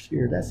get us our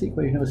sphere, that's the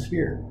equation of a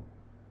sphere.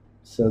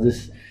 So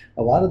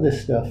a lot of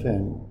this stuff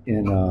in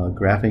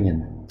graphing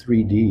in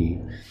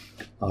 3D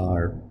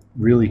are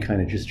really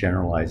kind of just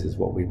generalizes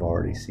what we've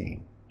already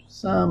seen.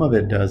 Some of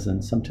it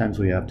doesn't. Sometimes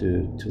we have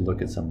to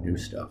look at some new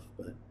stuff.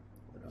 But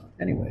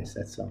anyways,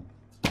 that's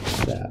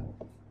that.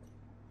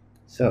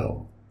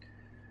 So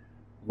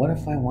what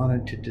if I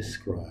wanted to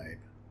describe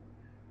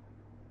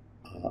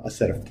a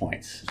set of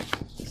points?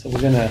 So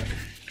we're gonna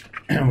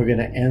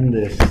end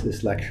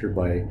this lecture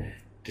by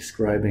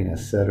describing a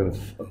set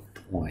of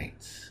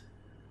points.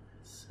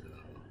 So,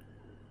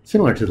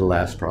 similar to the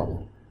last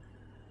problem.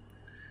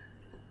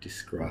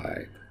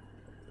 Describe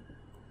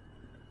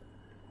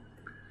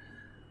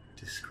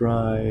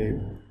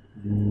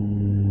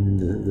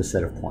the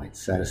set of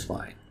points,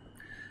 satisfying.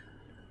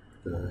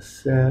 The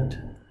set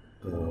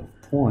of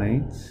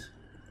points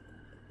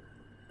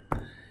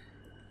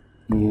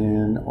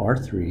in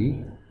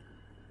R3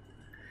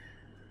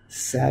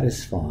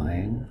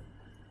 satisfying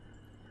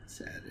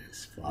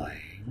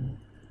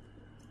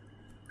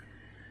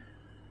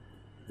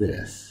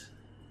this.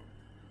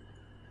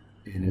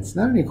 And it's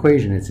not an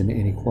equation, it's an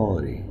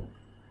inequality.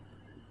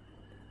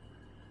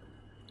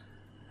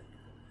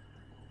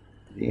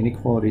 The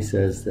inequality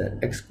says that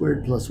x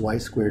squared plus y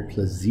squared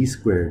plus z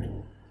squared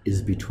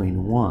is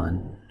between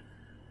 1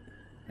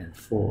 and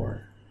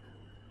 4.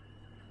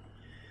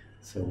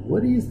 So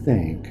what do you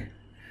think?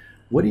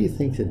 What do you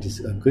think is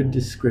a good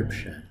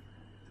description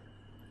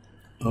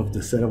of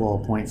the set of all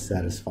points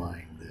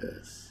satisfying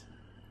this?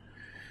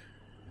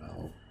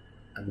 Well,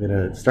 I'm going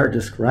to start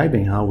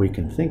describing how we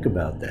can think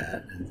about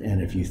that.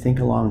 And if you think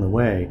along the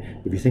way,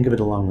 if you think of it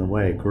along the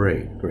way,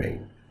 great.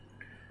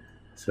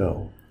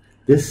 So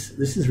this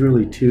is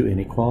really two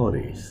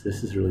inequalities.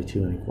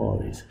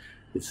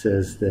 It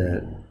says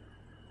that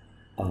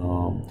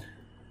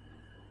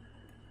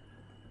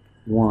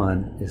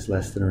 1 is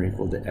less than or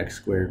equal to x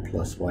squared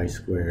plus y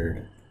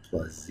squared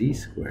plus z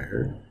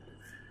squared.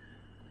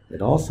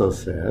 It also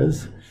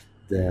says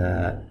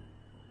that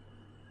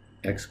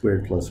x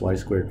squared plus y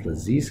squared plus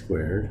z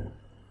squared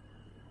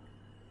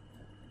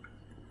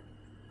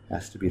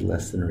has to be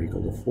less than or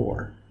equal to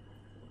 4.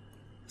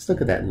 Let's look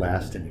at that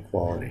last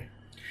inequality.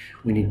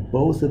 We need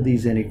both of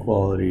these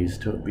inequalities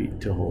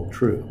to hold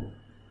true.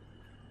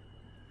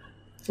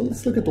 So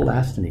let's look at the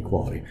last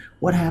inequality.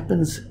 What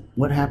happens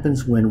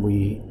when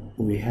we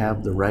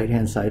have the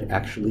right-hand side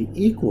actually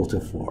equal to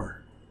 4?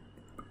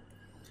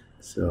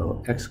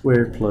 So x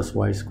squared plus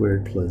y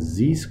squared plus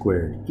z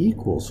squared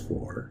equals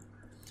 4.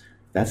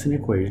 That's an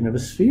equation of a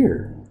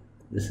sphere.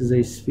 This is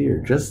a sphere.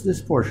 Just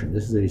this portion.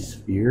 This is a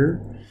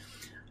sphere.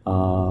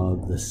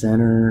 The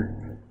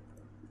center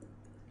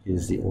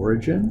is the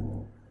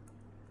origin.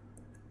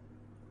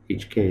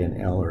 HK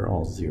and L are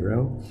all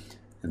 0.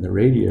 And the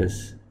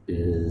radius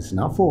is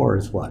not 4,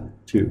 it's what?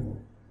 2.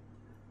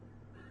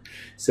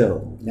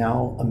 So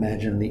now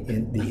imagine the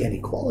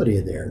inequality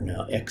there.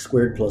 Now x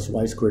squared plus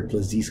y squared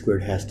plus z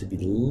squared has to be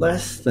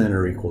less than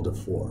or equal to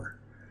 4.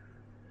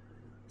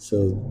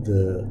 So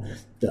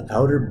the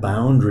outer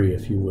boundary,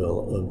 if you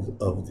will,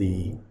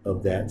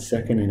 of that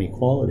second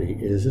inequality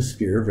is a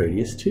sphere of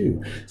radius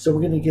 2. So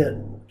we're going to get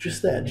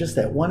just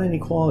that one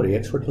inequality,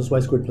 x squared plus y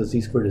squared plus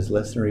z squared is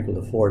less than or equal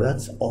to 4.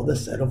 That's all the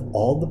set of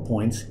all the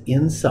points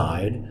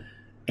inside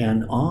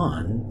and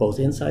on, both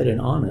inside and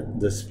on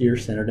it, the sphere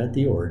centered at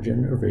the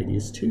origin of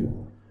radius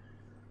 2.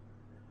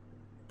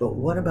 But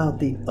what about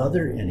the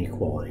other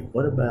inequality?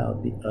 What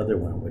about the other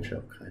one, which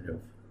I'll kind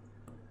of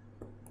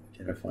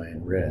identify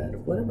in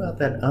red? What about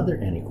that other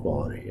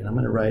inequality? And I'm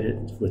going to write it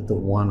with the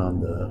 1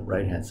 on the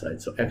right-hand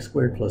side. So x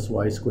squared plus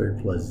y squared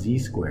plus z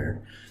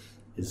squared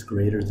is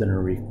greater than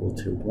or equal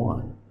to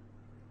 1.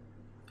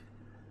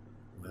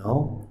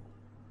 Well,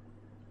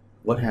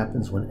 what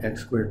happens when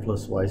x squared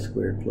plus y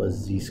squared plus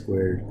z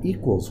squared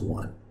equals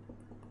 1?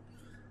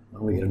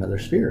 Well, we get another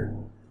sphere.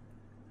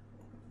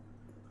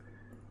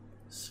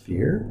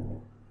 Sphere,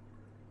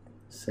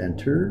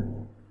 center,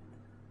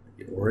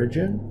 the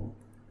origin,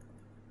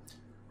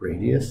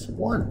 radius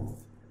 1.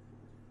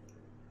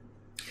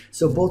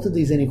 So both of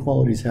these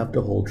inequalities have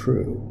to hold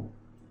true.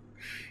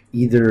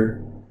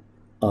 Either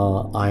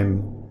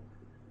I'm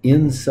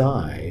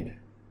inside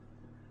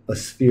a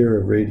sphere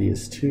of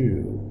radius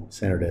 2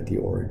 centered at the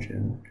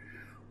origin,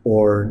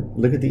 or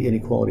look at the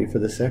inequality for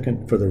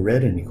the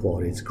red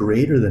inequality, it's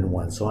greater than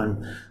 1. So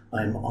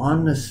I'm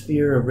on the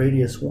sphere of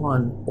radius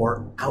 1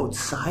 or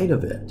outside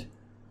of it.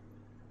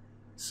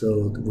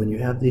 So when you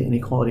have the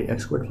inequality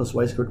x squared plus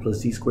y squared plus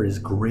z squared is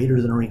greater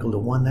than or equal to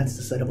 1, that's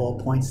the set of all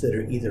points that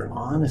are either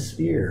on a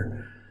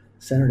sphere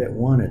centered at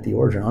 1 at the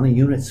origin, on a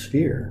unit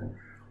sphere,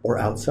 or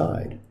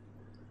outside.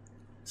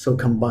 So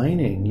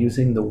combining,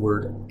 using the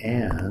word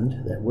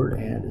and, that word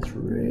and is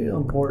real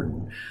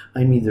important.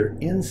 I'm either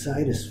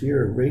inside a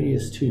sphere of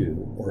radius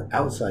 2 or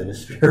outside a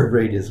sphere of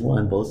radius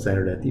 1, both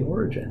centered at the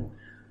origin.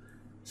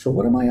 So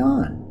what am I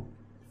on?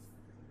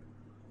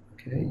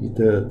 Okay,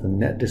 the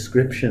net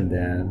description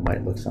then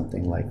might look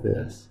something like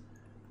this.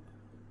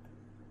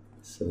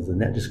 So the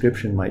net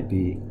description might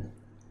be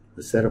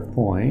the set of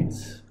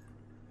points,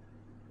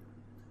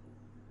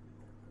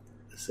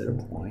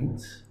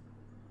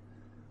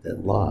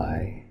 that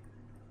lie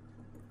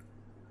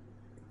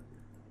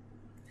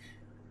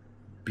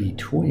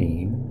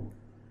between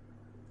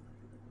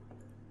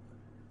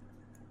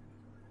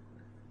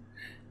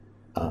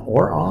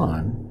or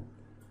on,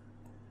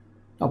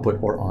 I'll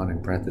put or on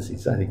in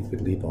parentheses. I think we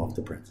could leave off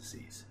the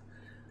parentheses.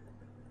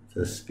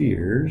 The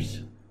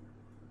spheres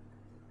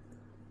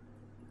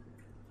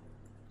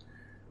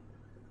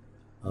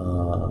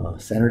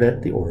centered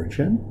at the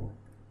origin.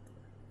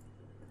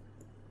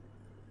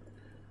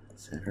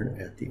 Centered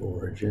at the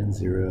origin,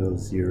 0,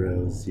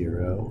 0,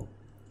 0.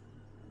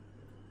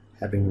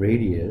 Having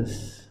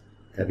radius,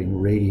 having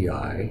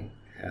radii,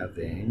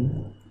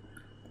 having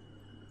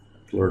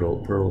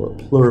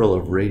plural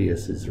of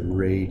radius is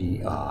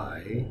radii.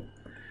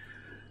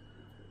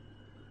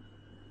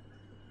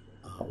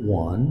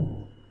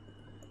 1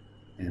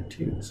 and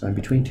 2. So I'm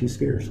between two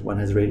spheres. One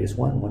has radius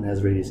 1, one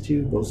has radius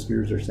 2. Both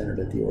spheres are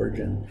centered at the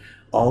origin.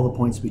 All the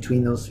points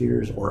between those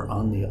spheres or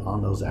on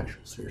those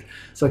actual spheres.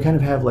 So I kind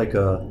of have like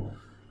a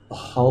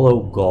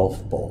hollow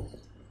golf ball,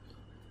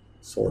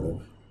 sort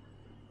of.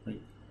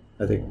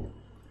 I think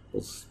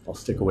I'll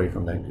stick away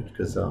from that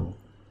because I'm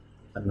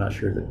not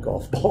sure that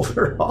golf balls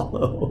are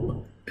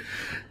hollow.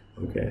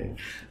 Okay.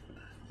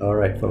 All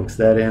right, folks.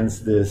 That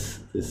ends this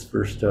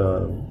first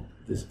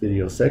this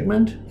video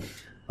segment.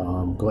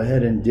 Go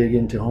ahead and dig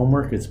into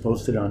homework. It's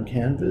posted on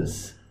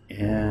Canvas,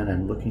 and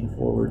I'm looking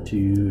forward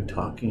to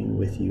talking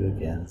with you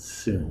again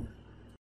soon.